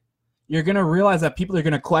self-improvement, you're gonna realize that people are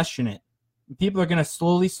gonna question it. People are going to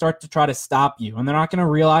slowly start to try to stop you, and they're not going to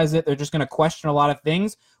realize it. They're just going to question a lot of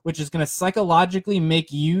things, which is going to psychologically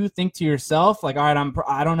make you think to yourself, like, all right,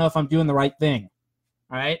 I don't know if I'm doing the right thing.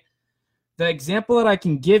 All right. The example that I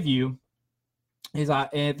can give you is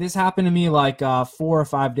this happened to me like 4 or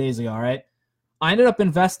 5 days ago. All right. I ended up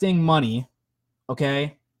investing money.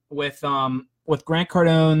 Okay. With Grant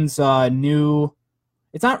Cardone's new.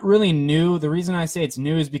 It's not really new. The reason I say it's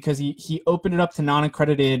new is because he opened it up to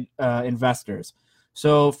non-accredited investors.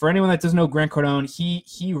 So for anyone that doesn't know Grant Cardone,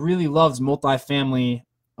 he really loves multifamily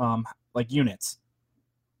like units.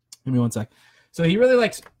 Give me one sec. So he really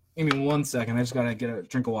likes. Give me 1 second. I just gotta get a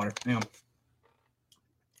drink of water. Hang on.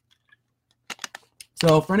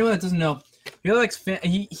 So for anyone that doesn't know, he really likes.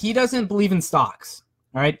 He doesn't believe in stocks.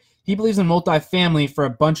 All right. He believes in multifamily for a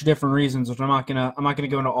bunch of different reasons, which I'm not gonna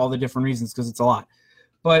go into all the different reasons because it's a lot.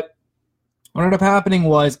 But what ended up happening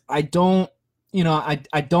was I don't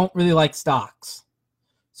really like stocks.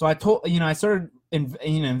 So I started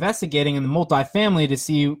investigating in the multifamily to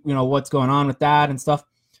see what's going on with that and stuff.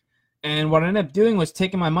 And what I ended up doing was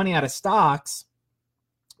taking my money out of stocks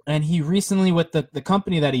And he recently, with the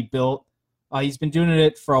company that he built, he's been doing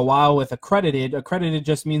it for a while with Accredited. Accredited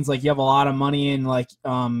just means like you have a lot of money and like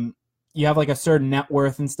you have like a certain net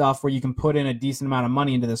worth and stuff where you can put in a decent amount of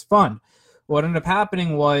money into this fund. What ended up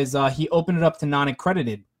happening was he opened it up to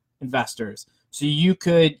non-accredited investors. So you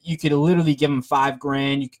could literally give them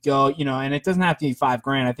 $5,000. You could go, and it doesn't have to be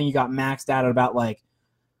 $5,000. I think you got maxed out at about like,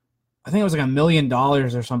 I think it was like $1 million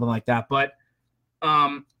or something like that. But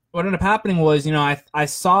what ended up happening was, I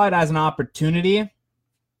saw it as an opportunity,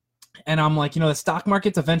 and I'm like, the stock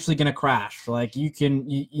market's eventually going to crash. Like you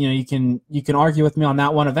can argue with me on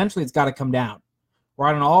that one. Eventually, it's got to come down. We're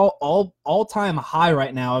at an all-time high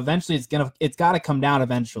right now. Eventually, it's got to come down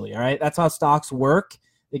eventually. All right, that's how stocks work.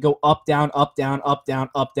 They go up, down, up, down, up, down,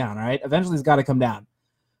 up, down. All right, eventually, it's got to come down.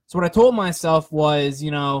 So what I told myself was,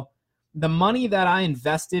 the money that I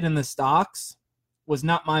invested in the stocks was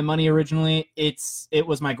not my money originally. It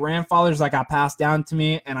was my grandfather's that got passed down to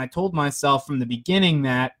me, and I told myself from the beginning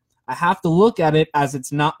that I have to look at it as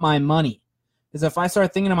it's not my money. Because if I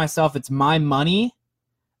start thinking to myself it's my money,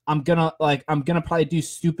 I'm gonna probably do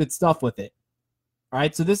stupid stuff with it. All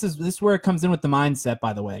right. So this is where it comes in with the mindset,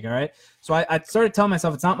 by the way. All right. So I started telling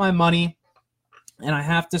myself it's not my money, and I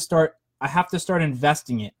have to start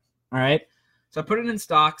investing it. All right. So I put it in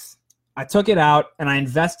stocks. I took it out and I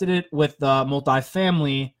invested it with the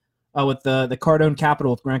multifamily, with the Cardone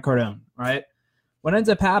Capital with Grant Cardone. All right. What ends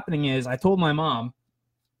up happening is I told my mom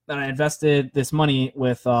that I invested this money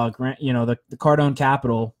with Grant, the Cardone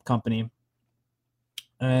Capital company.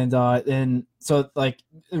 And so like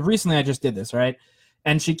recently I just did this, right?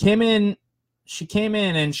 And she came in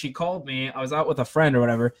and she called me. I was out with a friend or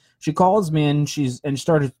whatever. She calls me and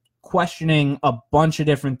started questioning a bunch of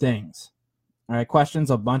different things. All right, questions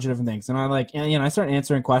a bunch of different things. And I started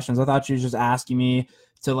answering questions. I thought she was just asking me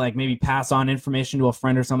to like maybe pass on information to a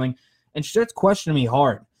friend or something. And she starts questioning me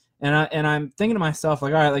hard. And I'm thinking to myself,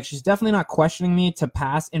 like, all right, like she's definitely not questioning me to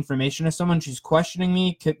pass information to someone. She's questioning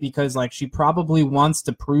me because like she probably wants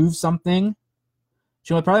to prove something.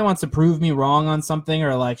 She probably wants to prove me wrong on something,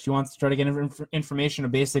 or like she wants to try to get information to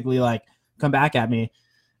basically like come back at me.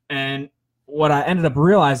 And what I ended up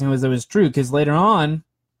realizing was it was true, because later on,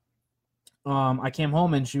 I came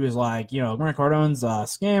home and she was like, Grant Cardone's a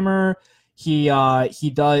scammer.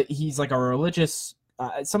 He's like a religious,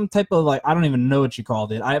 some type of like, I don't even know what she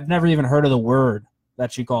called it. I've never even heard of the word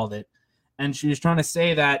that she called it. And she was trying to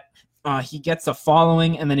say that he gets a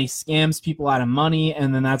following and then he scams people out of money,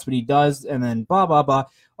 and then that's what he does, and then blah, blah, blah,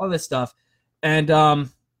 all this stuff. And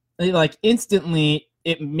like instantly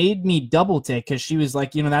it made me double take, because she was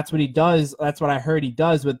like, that's what he does. That's what I heard he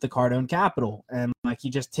does with the Cardone Capital. And like he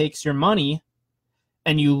just takes your money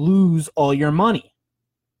and you lose all your money.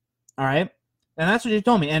 All right. And that's what she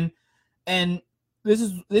told me. And this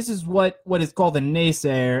is what is called a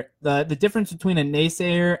naysayer. The difference between a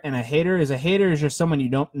naysayer and a hater is just someone you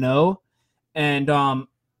don't know. And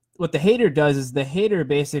what the hater does is the hater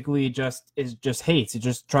basically just hates. It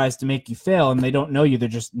just tries to make you fail, and they don't know you. They're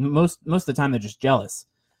just most of the time they're just jealous.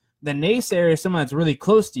 The naysayer is someone that's really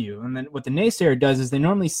close to you, and then what the naysayer does is they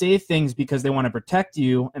normally say things because they want to protect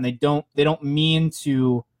you, and they don't mean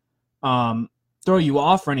to throw you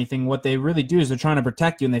off or anything. What they really do is they're trying to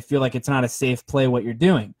protect you, and they feel like it's not a safe play what you're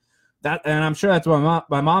doing. And I'm sure that's what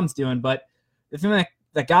my mom's doing. But the thing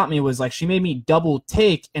that got me was like she made me double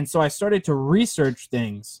take, and so I started to research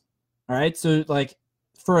things. All right, so like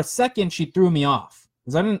for a second she threw me off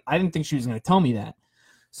because I didn't think she was going to tell me that.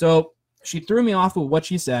 So she threw me off with what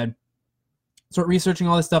she said. Start researching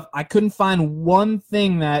all this stuff. I couldn't find one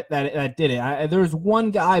thing that did it. There was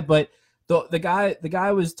one guy, but the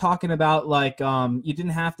guy was talking about like you didn't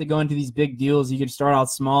have to go into these big deals. You could start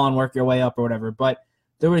out small and work your way up or whatever. But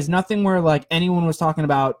there was nothing where like anyone was talking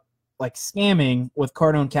about like scamming with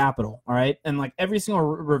Cardone Capital. All right, and like every single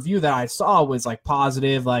review that I saw was like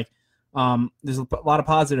positive. Like there's a lot of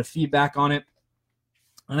positive feedback on it,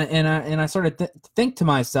 and I started to think to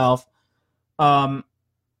myself,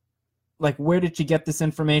 like, where did she get this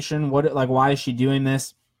information? Why is she doing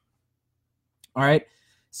this? All right.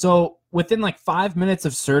 So within like 5 minutes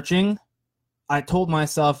of searching, I told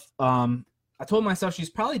myself she's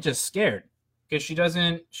probably just scared because she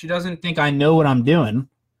doesn't think I know what I'm doing.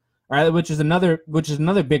 All right. Which is another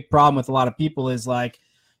big problem with a lot of people is like,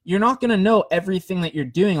 you're not going to know everything that you're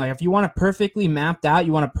doing. Like if you want it perfectly mapped out,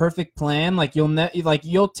 you want a perfect plan, like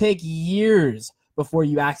you'll take years before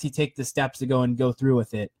you actually take the steps to go through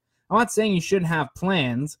with it. I'm not saying you shouldn't have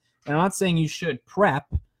plans, and I'm not saying you should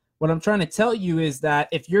prep. What I'm trying to tell you is that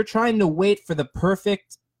if you're trying to wait for the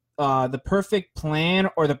perfect plan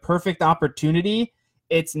or the perfect opportunity,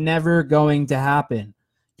 it's never going to happen.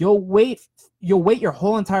 you'll wait your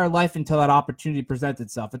whole entire life until that opportunity presents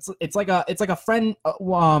itself. It's like a friend.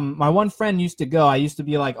 My one friend used to go. I used to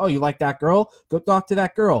be like, oh, you like that girl? Go talk to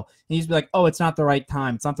that girl. And he used to be like, oh, it's not the right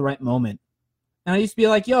time. It's not the right moment. And I used to be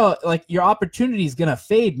like, yo, like your opportunity is gonna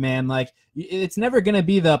fade, man. Like it's never gonna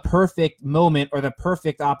be the perfect moment or the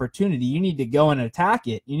perfect opportunity. You need to go and attack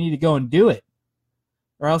it. You need to go and do it,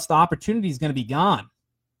 or else the opportunity is gonna be gone,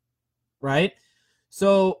 right?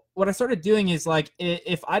 So what I started doing is like,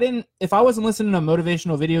 if I wasn't listening to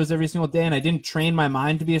motivational videos every single day and I didn't train my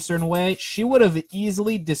mind to be a certain way, she would have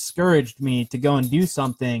easily discouraged me to go and do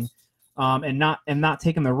something, and not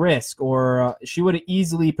taking the risk, or she would have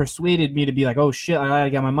easily persuaded me to be like, oh shit, I gotta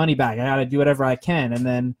get my money back, I gotta do whatever I can, and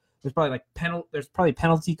then there's probably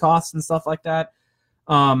penalty costs and stuff like that.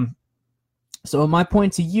 So my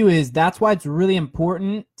point to you is that's why it's really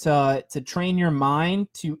important to train your mind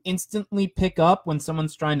to instantly pick up when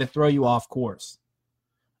someone's trying to throw you off course.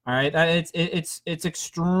 All right, it's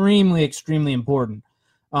extremely, extremely important.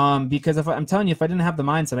 Because I'm telling you, if I didn't have the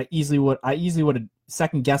mindset, I easily would have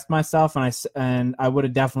second guessed myself, and I would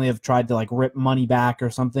have definitely have tried to like rip money back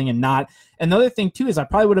or something, and not. And the other thing too is I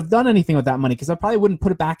probably would have done anything with that money because I probably wouldn't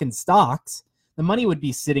put it back in stocks. The money would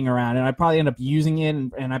be sitting around, and I'd probably end up using it,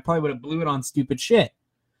 and I probably would have blew it on stupid shit.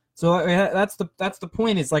 So that's the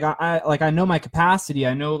point. Is like I know my capacity.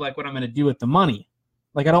 I know like what I'm gonna do with the money.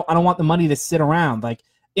 Like I don't want the money to sit around. Like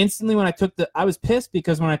instantly when I was pissed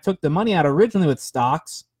because when I took the money out originally with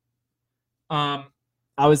stocks, I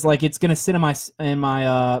was like, it's gonna sit in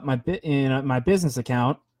my business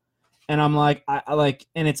account. And I'm like,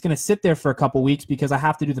 and it's going to sit there for a couple weeks because I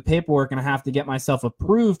have to do the paperwork and I have to get myself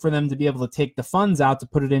approved for them to be able to take the funds out to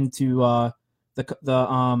put it into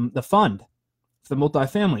the fund for the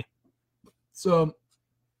multifamily. So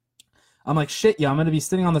I'm like, shit, yeah, I'm going to be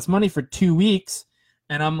sitting on this money for 2 weeks.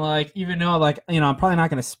 And I'm like, even though like, I'm probably not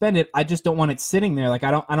going to spend it, I just don't want it sitting there. Like,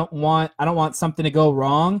 I don't want something to go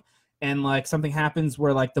wrong. And like something happens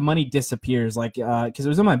where like the money disappears, like because it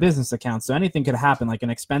was in my business account, so anything could happen. Like an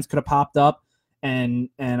expense could have popped up, and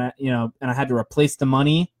I had to replace the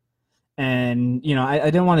money, and I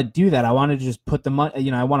didn't want to do that. I wanted to just put the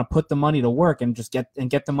money, I want to put the money to work and just get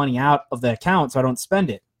the money out of the account so I don't spend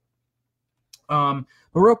it. But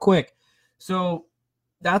real quick, so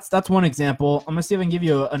that's one example. I'm gonna see if I can give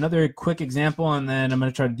you another quick example, and then I'm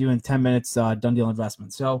gonna try to do in 10 minutes done deal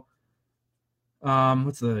investment. So.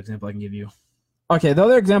 What's the other example I can give you? Okay, the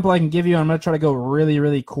other example I can give you, I'm going to try to go really,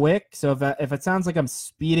 really quick. So if it sounds like I'm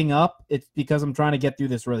speeding up, it's because I'm trying to get through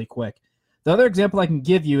this really quick. The other example I can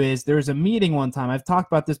give you is there was a meeting one time. I've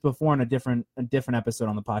talked about this before in a different episode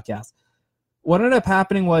on the podcast. What ended up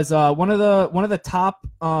happening was one of the top,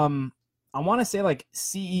 I want to say like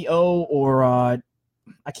CEO or I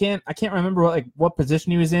can't remember what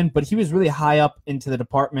position he was in, but he was really high up into the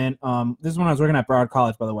department. This is when I was working at Broward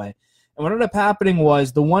College, by the way. And what ended up happening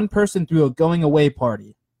was the one person threw a going away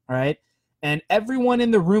party, all right? And everyone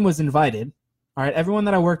in the room was invited, all right? Everyone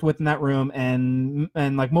that I worked with in that room and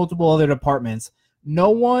like multiple other departments, no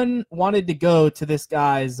one wanted to go to this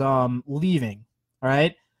guy's leaving, all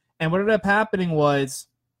right? And what ended up happening was,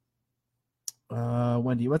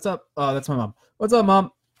 Wendy, what's up? Oh, that's my mom. What's up,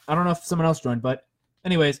 Mom? I don't know if someone else joined, but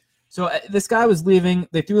anyways, so this guy was leaving.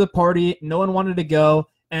 They threw the party. No one wanted to go.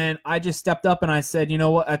 And I just stepped up and I said, you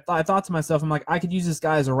know what? I thought to myself, I'm like, I could use this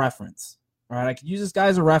guy as a reference. All right, I could use this guy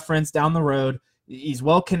as a reference down the road. He's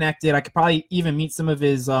well connected. I could probably even meet some of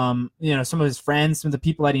his, some of his friends, some of the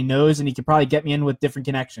people that he knows, and he could probably get me in with different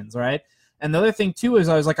connections. All right. And the other thing too is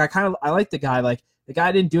I was like, I like the guy. Like the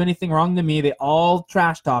guy didn't do anything wrong to me. They all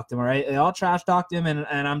trash talked him. All right, they all trash talked him, and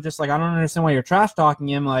I'm just like, I don't understand why you're trash talking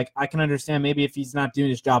him. Like I can understand maybe if he's not doing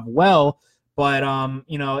his job well. But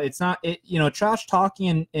it's not trash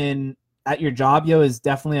talking in at your job, is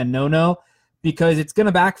definitely a no-no because it's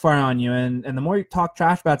gonna backfire on you. And the more you talk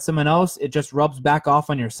trash about someone else, it just rubs back off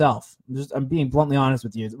on yourself. I'm being bluntly honest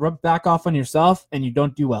with you. It rubs back off on yourself, and you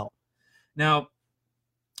don't do well. Now,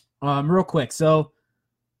 real quick, so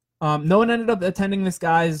no one ended up attending this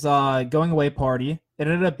guy's going away party. It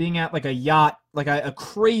ended up being at like a yacht, like a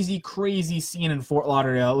crazy, crazy scene in Fort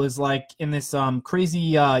Lauderdale. It was like in this crazy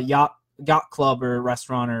yacht club or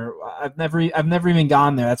restaurant, or I've never even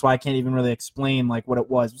gone there. That's why I can't even really explain like what it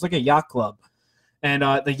was. It was like a yacht club, and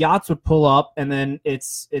the yachts would pull up, and then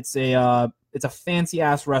it's a fancy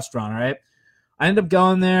ass restaurant. All right, I ended up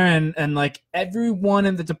going there, and like everyone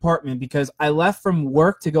in the department, because I left from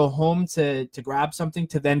work to go home to grab something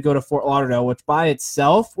to then go to Fort Lauderdale, which by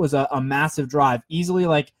itself was a massive drive, easily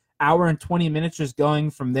like hour and 20 minutes just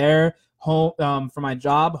going from there home for my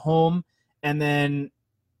job home, and then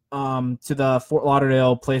to the Fort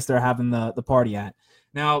Lauderdale place they're having the party at.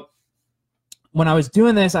 Now, when I was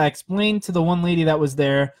doing this, I explained to the one lady that was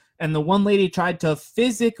there, and the one lady tried to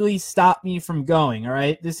physically stop me from going, all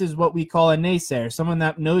right? This is what we call a naysayer, someone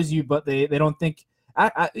that knows you, but they don't think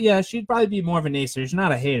yeah, she'd probably be more of a naysayer. She's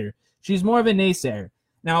not a hater. She's more of a naysayer.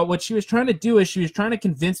 Now, what she was trying to do is she was trying to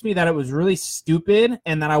convince me that it was really stupid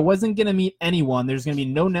and that I wasn't going to meet anyone. There's going to be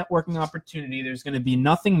no networking opportunity. There's going to be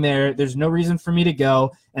nothing there. There's no reason for me to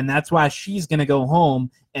go, and that's why she's going to go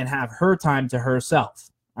home and have her time to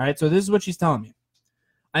herself. All right, so this is what she's telling me.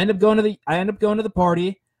 I end up going to the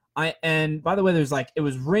party. And by the way, it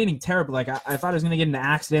was raining terribly. Like I thought I was gonna get into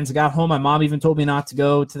accidents. I got home. My mom even told me not to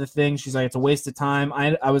go to the thing. She's like, it's a waste of time.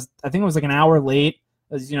 I think it was like an hour late.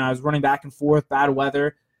 I was running back and forth, bad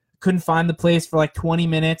weather. Couldn't find the place for like 20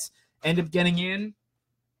 minutes. Ended up getting in.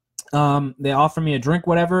 They offer me a drink,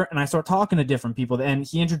 whatever, and I start talking to different people. And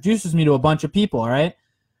he introduces me to a bunch of people. All right.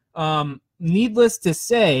 Needless to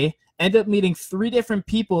say, end up meeting 3 different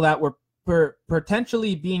people that were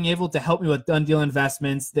potentially being able to help me with Done Deal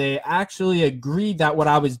Investments. They actually agreed that what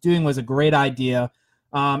I was doing was a great idea.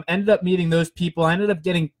 Ended up meeting those people. I ended up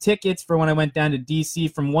getting tickets for when I went down to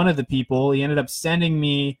DC from one of the people. He ended up sending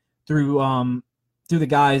me through the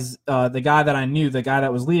guy that I knew, the guy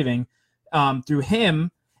that was leaving, through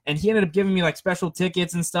him, and he ended up giving me like special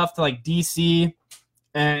tickets and stuff to like DC.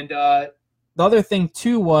 And the other thing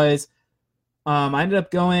too was I ended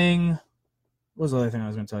up going. What was the other thing I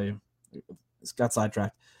was going to tell you? This got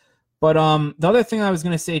sidetracked. But the other thing I was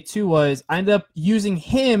going to say too was I ended up using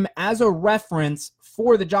him as a reference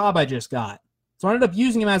for the job I just got. So I ended up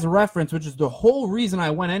using him as a reference, which is the whole reason I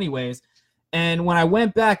went anyways. And when I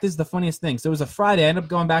went back, this is the funniest thing. So it was a Friday. I ended up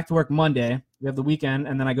going back to work Monday. We have the weekend,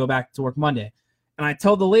 and then I go back to work Monday. And I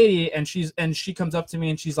tell the lady, and she comes up to me,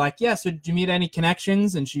 and she's like, yeah, so did you meet any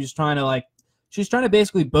connections? And she's trying to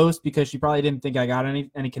basically boast because she probably didn't think I got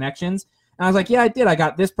any connections. And I was like, yeah, I did. I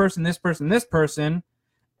got this person, this person, this person,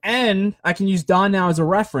 and I can use Don now as a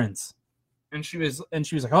reference. And she was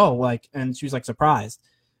like, oh, like, and she was like surprised.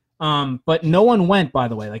 But no one went, by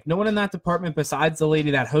the way, like no one in that department besides the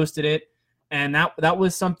lady that hosted it. And that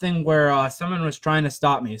was something where someone was trying to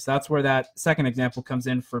stop me. So that's where that second example comes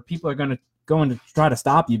in for people are going to try to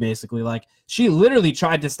stop you, basically. Like she literally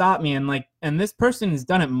tried to stop me, and this person has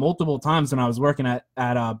done it multiple times when I was working at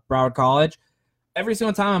Broward College. Every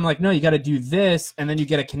single time I'm like, no, you got to do this, and then you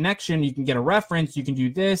get a connection, you can get a reference, you can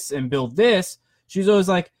do this and build this. She's always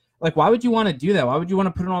like, why would you want to do that? Why would you want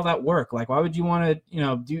to put in all that work? Like, why would you want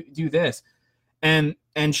to, do this? And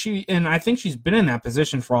I think she's been in that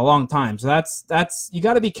position for a long time. So that's you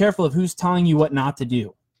got to be careful of who's telling you what not to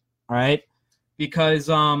do. All right, because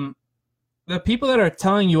the people that are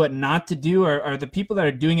telling you what not to do are the people that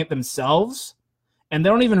are doing it themselves, and they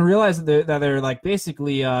don't even realize that they're like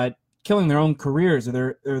basically killing their own careers,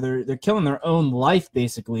 or they're killing their own life,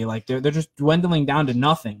 basically. Like they're just dwindling down to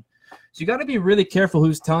nothing. So you got to be really careful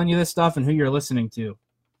who's telling you this stuff and who you're listening to.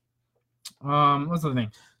 What's the other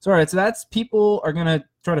thing? So all right, so that's people are gonna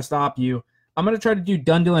try to stop you. I'm gonna try to do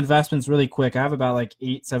Done Deal Investments really quick. I have about like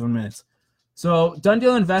 8-7 minutes. So Done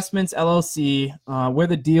Deal Investments LLC, where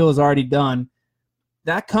the deal is already done.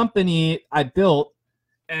 That company I built,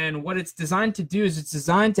 and what it's designed to do is it's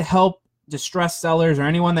designed to help distressed sellers or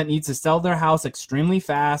anyone that needs to sell their house extremely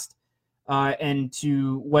fast. And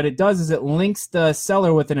to what it does is it links the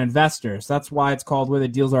seller with an investor. So that's why it's called Where the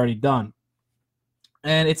Deal's Already Done.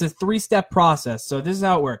 And it's a 3-step process. So this is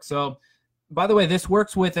how it works. So by the way, this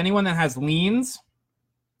works with anyone that has liens,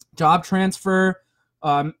 job transfer,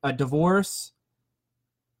 a divorce,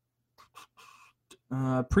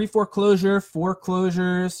 pre-foreclosure,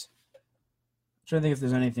 foreclosures. I'm trying to think if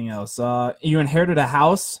there's anything else. You inherited a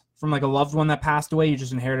house from like a loved one that passed away. You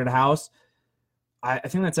just inherited a house. I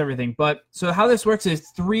think that's everything. But so how this works is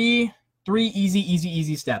three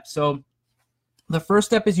easy steps. So the first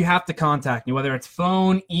step is you have to contact me, whether it's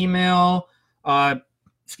phone, email,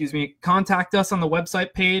 contact us on the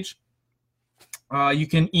website page. You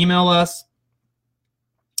can email us.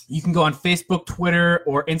 You can go on Facebook, Twitter,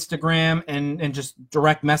 or Instagram and just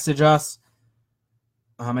direct message us.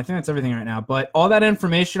 I think that's everything right now. But all that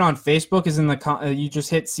information on Facebook is in the you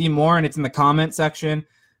just hit see more, and it's in the comment section.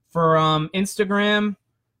 For Instagram,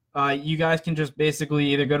 you guys can just basically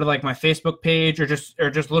either go to like my Facebook page or just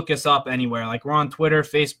look us up anywhere. Like we're on Twitter,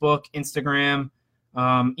 Facebook, Instagram.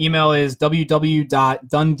 Email is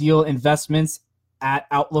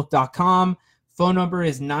www.donedealinvestments@outlook.com. Phone number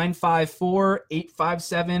is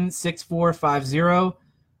 954-857-6450.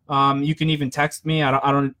 You can even text me.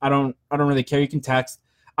 I don't really care. You can text.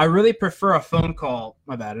 I really prefer a phone call.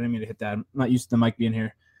 My bad. I didn't mean to hit that. I'm not used to the mic being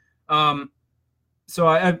here. So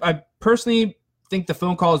I personally think the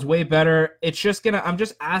phone call is way better. It's just I'm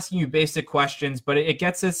just asking you basic questions, but it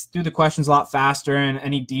gets us through the questions a lot faster, and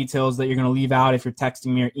any details that you're going to leave out if you're texting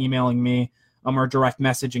me or emailing me, or direct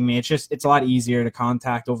messaging me. It's a lot easier to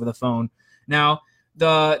contact over the phone. Now,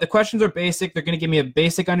 the questions are basic. They're going to give me a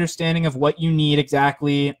basic understanding of what you need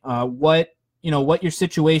exactly, what your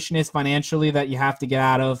situation is financially that you have to get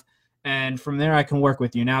out of, and from there I can work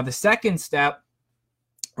with you. Now, the second step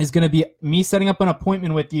is going to be me setting up an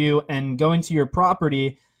appointment with you and going to your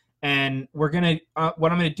property. And what I'm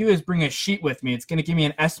going to do is bring a sheet with me. It's going to give me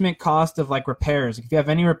an estimate cost of like repairs. If you have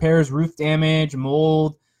any repairs, roof damage,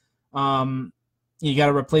 mold, you got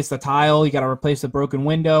to replace the tile, you got to replace the broken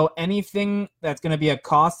window, anything that's going to be a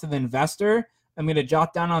cost to the investor, I'm going to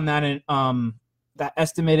jot down on that, that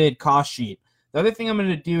estimated cost sheet. The other thing I'm going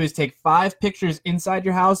to do is take 5 pictures inside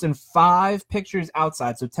your house and 5 pictures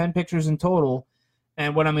outside. So 10 pictures in total.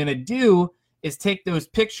 And what I'm going to do is take those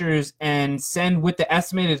pictures and send with the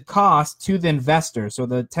estimated cost to the investor. So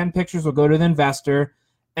the 10 pictures will go to the investor,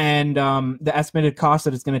 and the estimated cost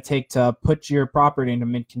that it's going to take to put your property into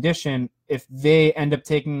mint condition if they end up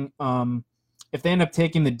taking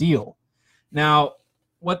the deal. Now,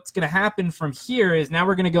 what's going to happen from here is now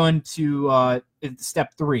we're going to go into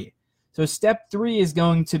step 3. So step 3 is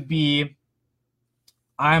going to be,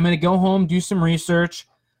 I'm going to go home, do some research.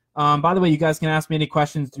 By the way, you guys can ask me any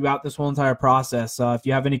questions throughout this whole entire process. If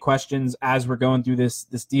you have any questions as we're going through this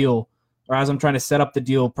deal, or as I'm trying to set up the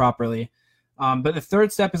deal properly. But the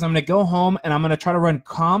third step is I'm going to go home and I'm going to try to run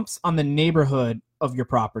comps on the neighborhood of your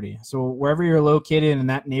property. So wherever you're located in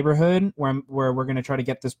that neighborhood where we're going to try to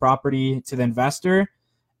get this property to the investor,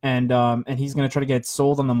 and he's going to try to get it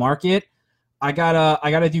sold on the market, I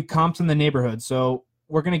gotta do comps in the neighborhood. So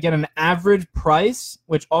we're going to get an average price,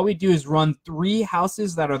 which all we do is run 3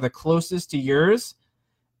 houses that are the closest to yours.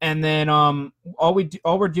 And then all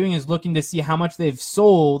we're doing is looking to see how much they've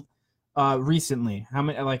sold recently,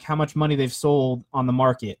 how much money they've sold on the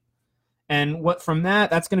market. And from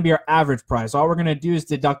that's going to be our average price. All we're going to do is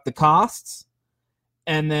deduct the costs,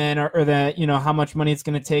 and then how much money it's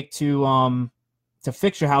going to take to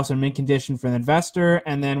fix your house in mint condition for the investor,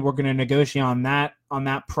 and then we're going to negotiate on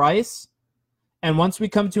that price. And once we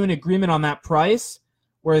come to an agreement on that price,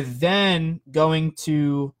 we're then going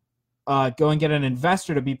to go and get an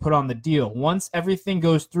investor to be put on the deal. Once everything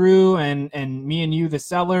goes through and me and you, the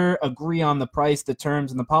seller, agree on the price, the terms,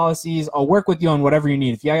 and the policies, I'll work with you on whatever you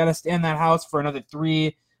need. If you got to stay in that house for another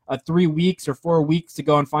 3 weeks or 4 weeks to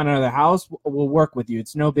go and find another house, we'll work with you.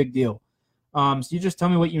 It's no big deal. So you just tell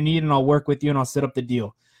me what you need, and I'll work with you, and I'll set up the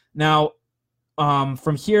deal. Now,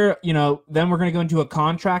 from here, then we're going to go into a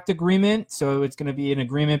contract agreement. So it's going to be an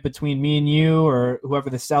agreement between me and you, or whoever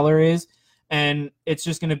the seller is. And it's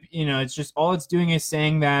just going to be, it's just, all it's doing is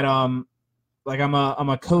saying that, like I'm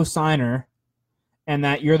a co-signer, and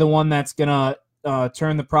that you're the one that's going to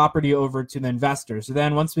turn the property over to the investor. So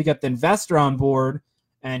then once we get the investor on board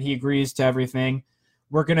and he agrees to everything,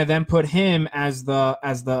 we're going to then put him as the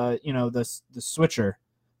switcher.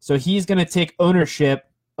 So he's going to take ownership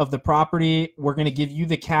of the property. We're going to give you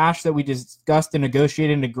the cash that we discussed and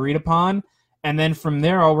negotiated and agreed upon. And then from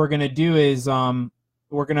there, all we're going to do is, and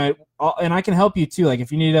I can help you too. Like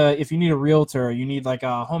if you need a realtor, or you need like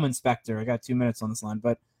a home inspector, I got 2 minutes on this line,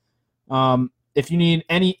 but, if you need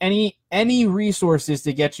any resources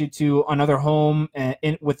to get you to another home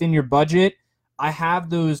within your budget, I have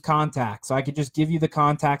those contacts. So I could just give you the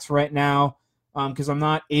contacts right now, because I'm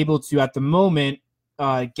not able to at the moment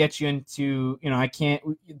get you into, I can't,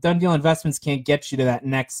 Done Deal Investments can't get you to that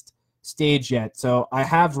next stage yet. So I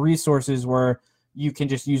have resources where you can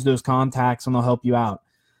just use those contacts and they'll help you out.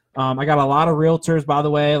 I got a lot of realtors, by the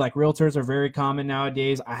way. Like realtors are very common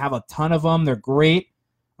nowadays. I have a ton of them. They're great.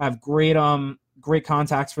 I have great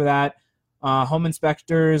contacts for that. Home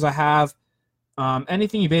inspectors, I have.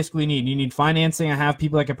 Anything you basically need. You need financing. I have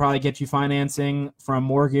people that could probably get you financing for a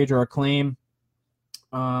mortgage or a claim.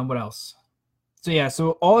 What else?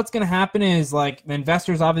 So all that's going to happen is like the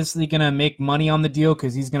investor's obviously going to make money on the deal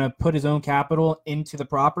because he's going to put his own capital into the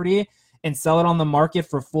property and sell it on the market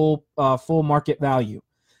for full market value.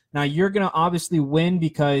 Now you're going to obviously win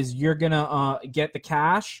because you're going to get the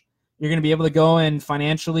cash. You're going to be able to go and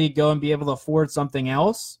financially go and be able to afford something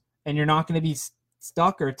else, and you're not going to be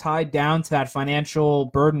stuck or tied down to that financial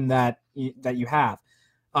burden that you have.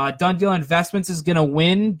 Done Deal Investments is going to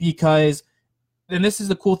win because, and this is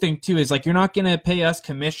the cool thing too, is like you're not going to pay us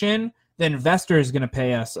commission. The investor is going to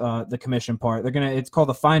pay us the commission part. It's called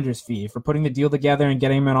the finder's fee for putting the deal together and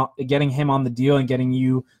getting him on the deal and getting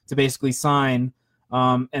you to basically sign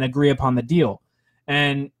and agree upon the deal.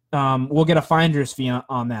 And we'll get a finder's fee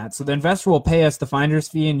on that. So the investor will pay us the finder's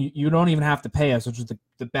fee, and you don't even have to pay us, which is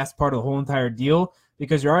the best part of the whole entire deal,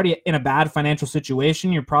 because you're already in a bad financial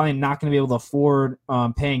situation. You're probably not going to be able to afford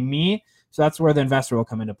paying me. So that's where the investor will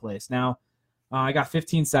come into place. Now, I got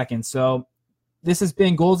 15 seconds. So this has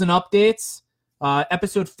been Goals and Updates,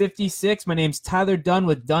 episode 56. My name's Tyler Dunn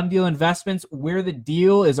with Done Deal Investments, where the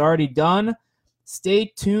deal is already done.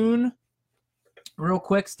 Stay tuned. Real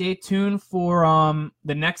quick, stay tuned for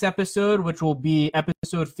the next episode, which will be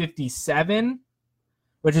episode 57,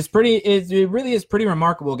 which is it really is pretty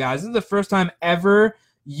remarkable, guys. This is the first time ever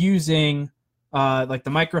using like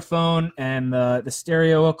the microphone and the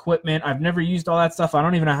stereo equipment. I've never used all that stuff. I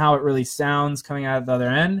don't even know how it really sounds coming out of the other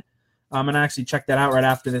end. I'm gonna actually check that out right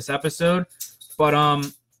after this episode. But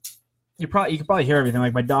you can probably hear everything,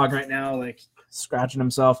 like my dog right now, like scratching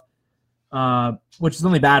himself. Which is the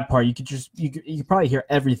only bad part. You could probably hear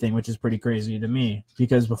everything, which is pretty crazy to me,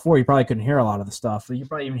 because before you probably couldn't hear a lot of the stuff. You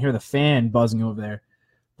probably even hear the fan buzzing over there.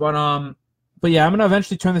 But yeah, I'm gonna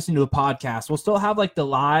eventually turn this into a podcast. We'll still have like the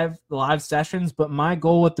live sessions, but my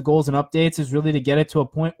goal with the Goals and Updates is really to get it to a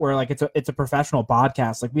point where like it's a professional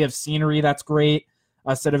podcast. Like we have scenery that's great,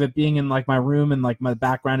 instead of it being in like my room and like my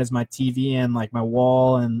background is my TV and like my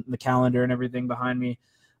wall and the calendar and everything behind me.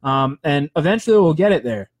 And eventually we'll get it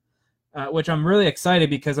there. Which I'm really excited,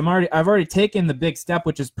 because I've already taken the big step,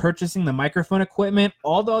 which is purchasing the microphone equipment.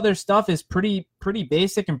 All the other stuff is pretty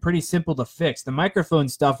basic and pretty simple to fix. The microphone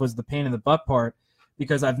stuff was the pain in the butt part,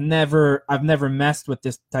 because I've never messed with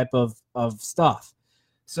this type of stuff.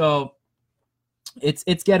 So it's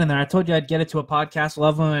getting there. I told you I'd get it to a podcast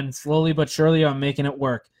level, and slowly but surely I'm making it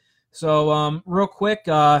work. So real quick,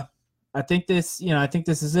 I think this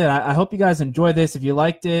is it. I hope you guys enjoyed this. If you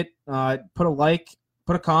liked it, put a like.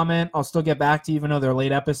 Put a comment. I'll still get back to you, even though they're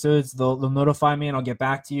late episodes. They'll notify me, and I'll get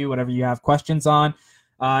back to you, whatever you have questions on.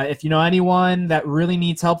 If you know anyone that really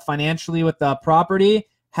needs help financially with the property,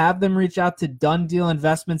 have them reach out to Done Deal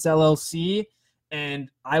Investments LLC, and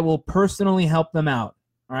I will personally help them out.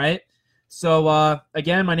 All right? So,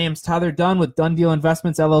 again, my name's Tyler Dunn with Done Deal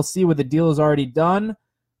Investments LLC, where the deal is already done.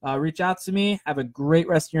 Reach out to me. Have a great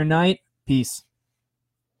rest of your night. Peace.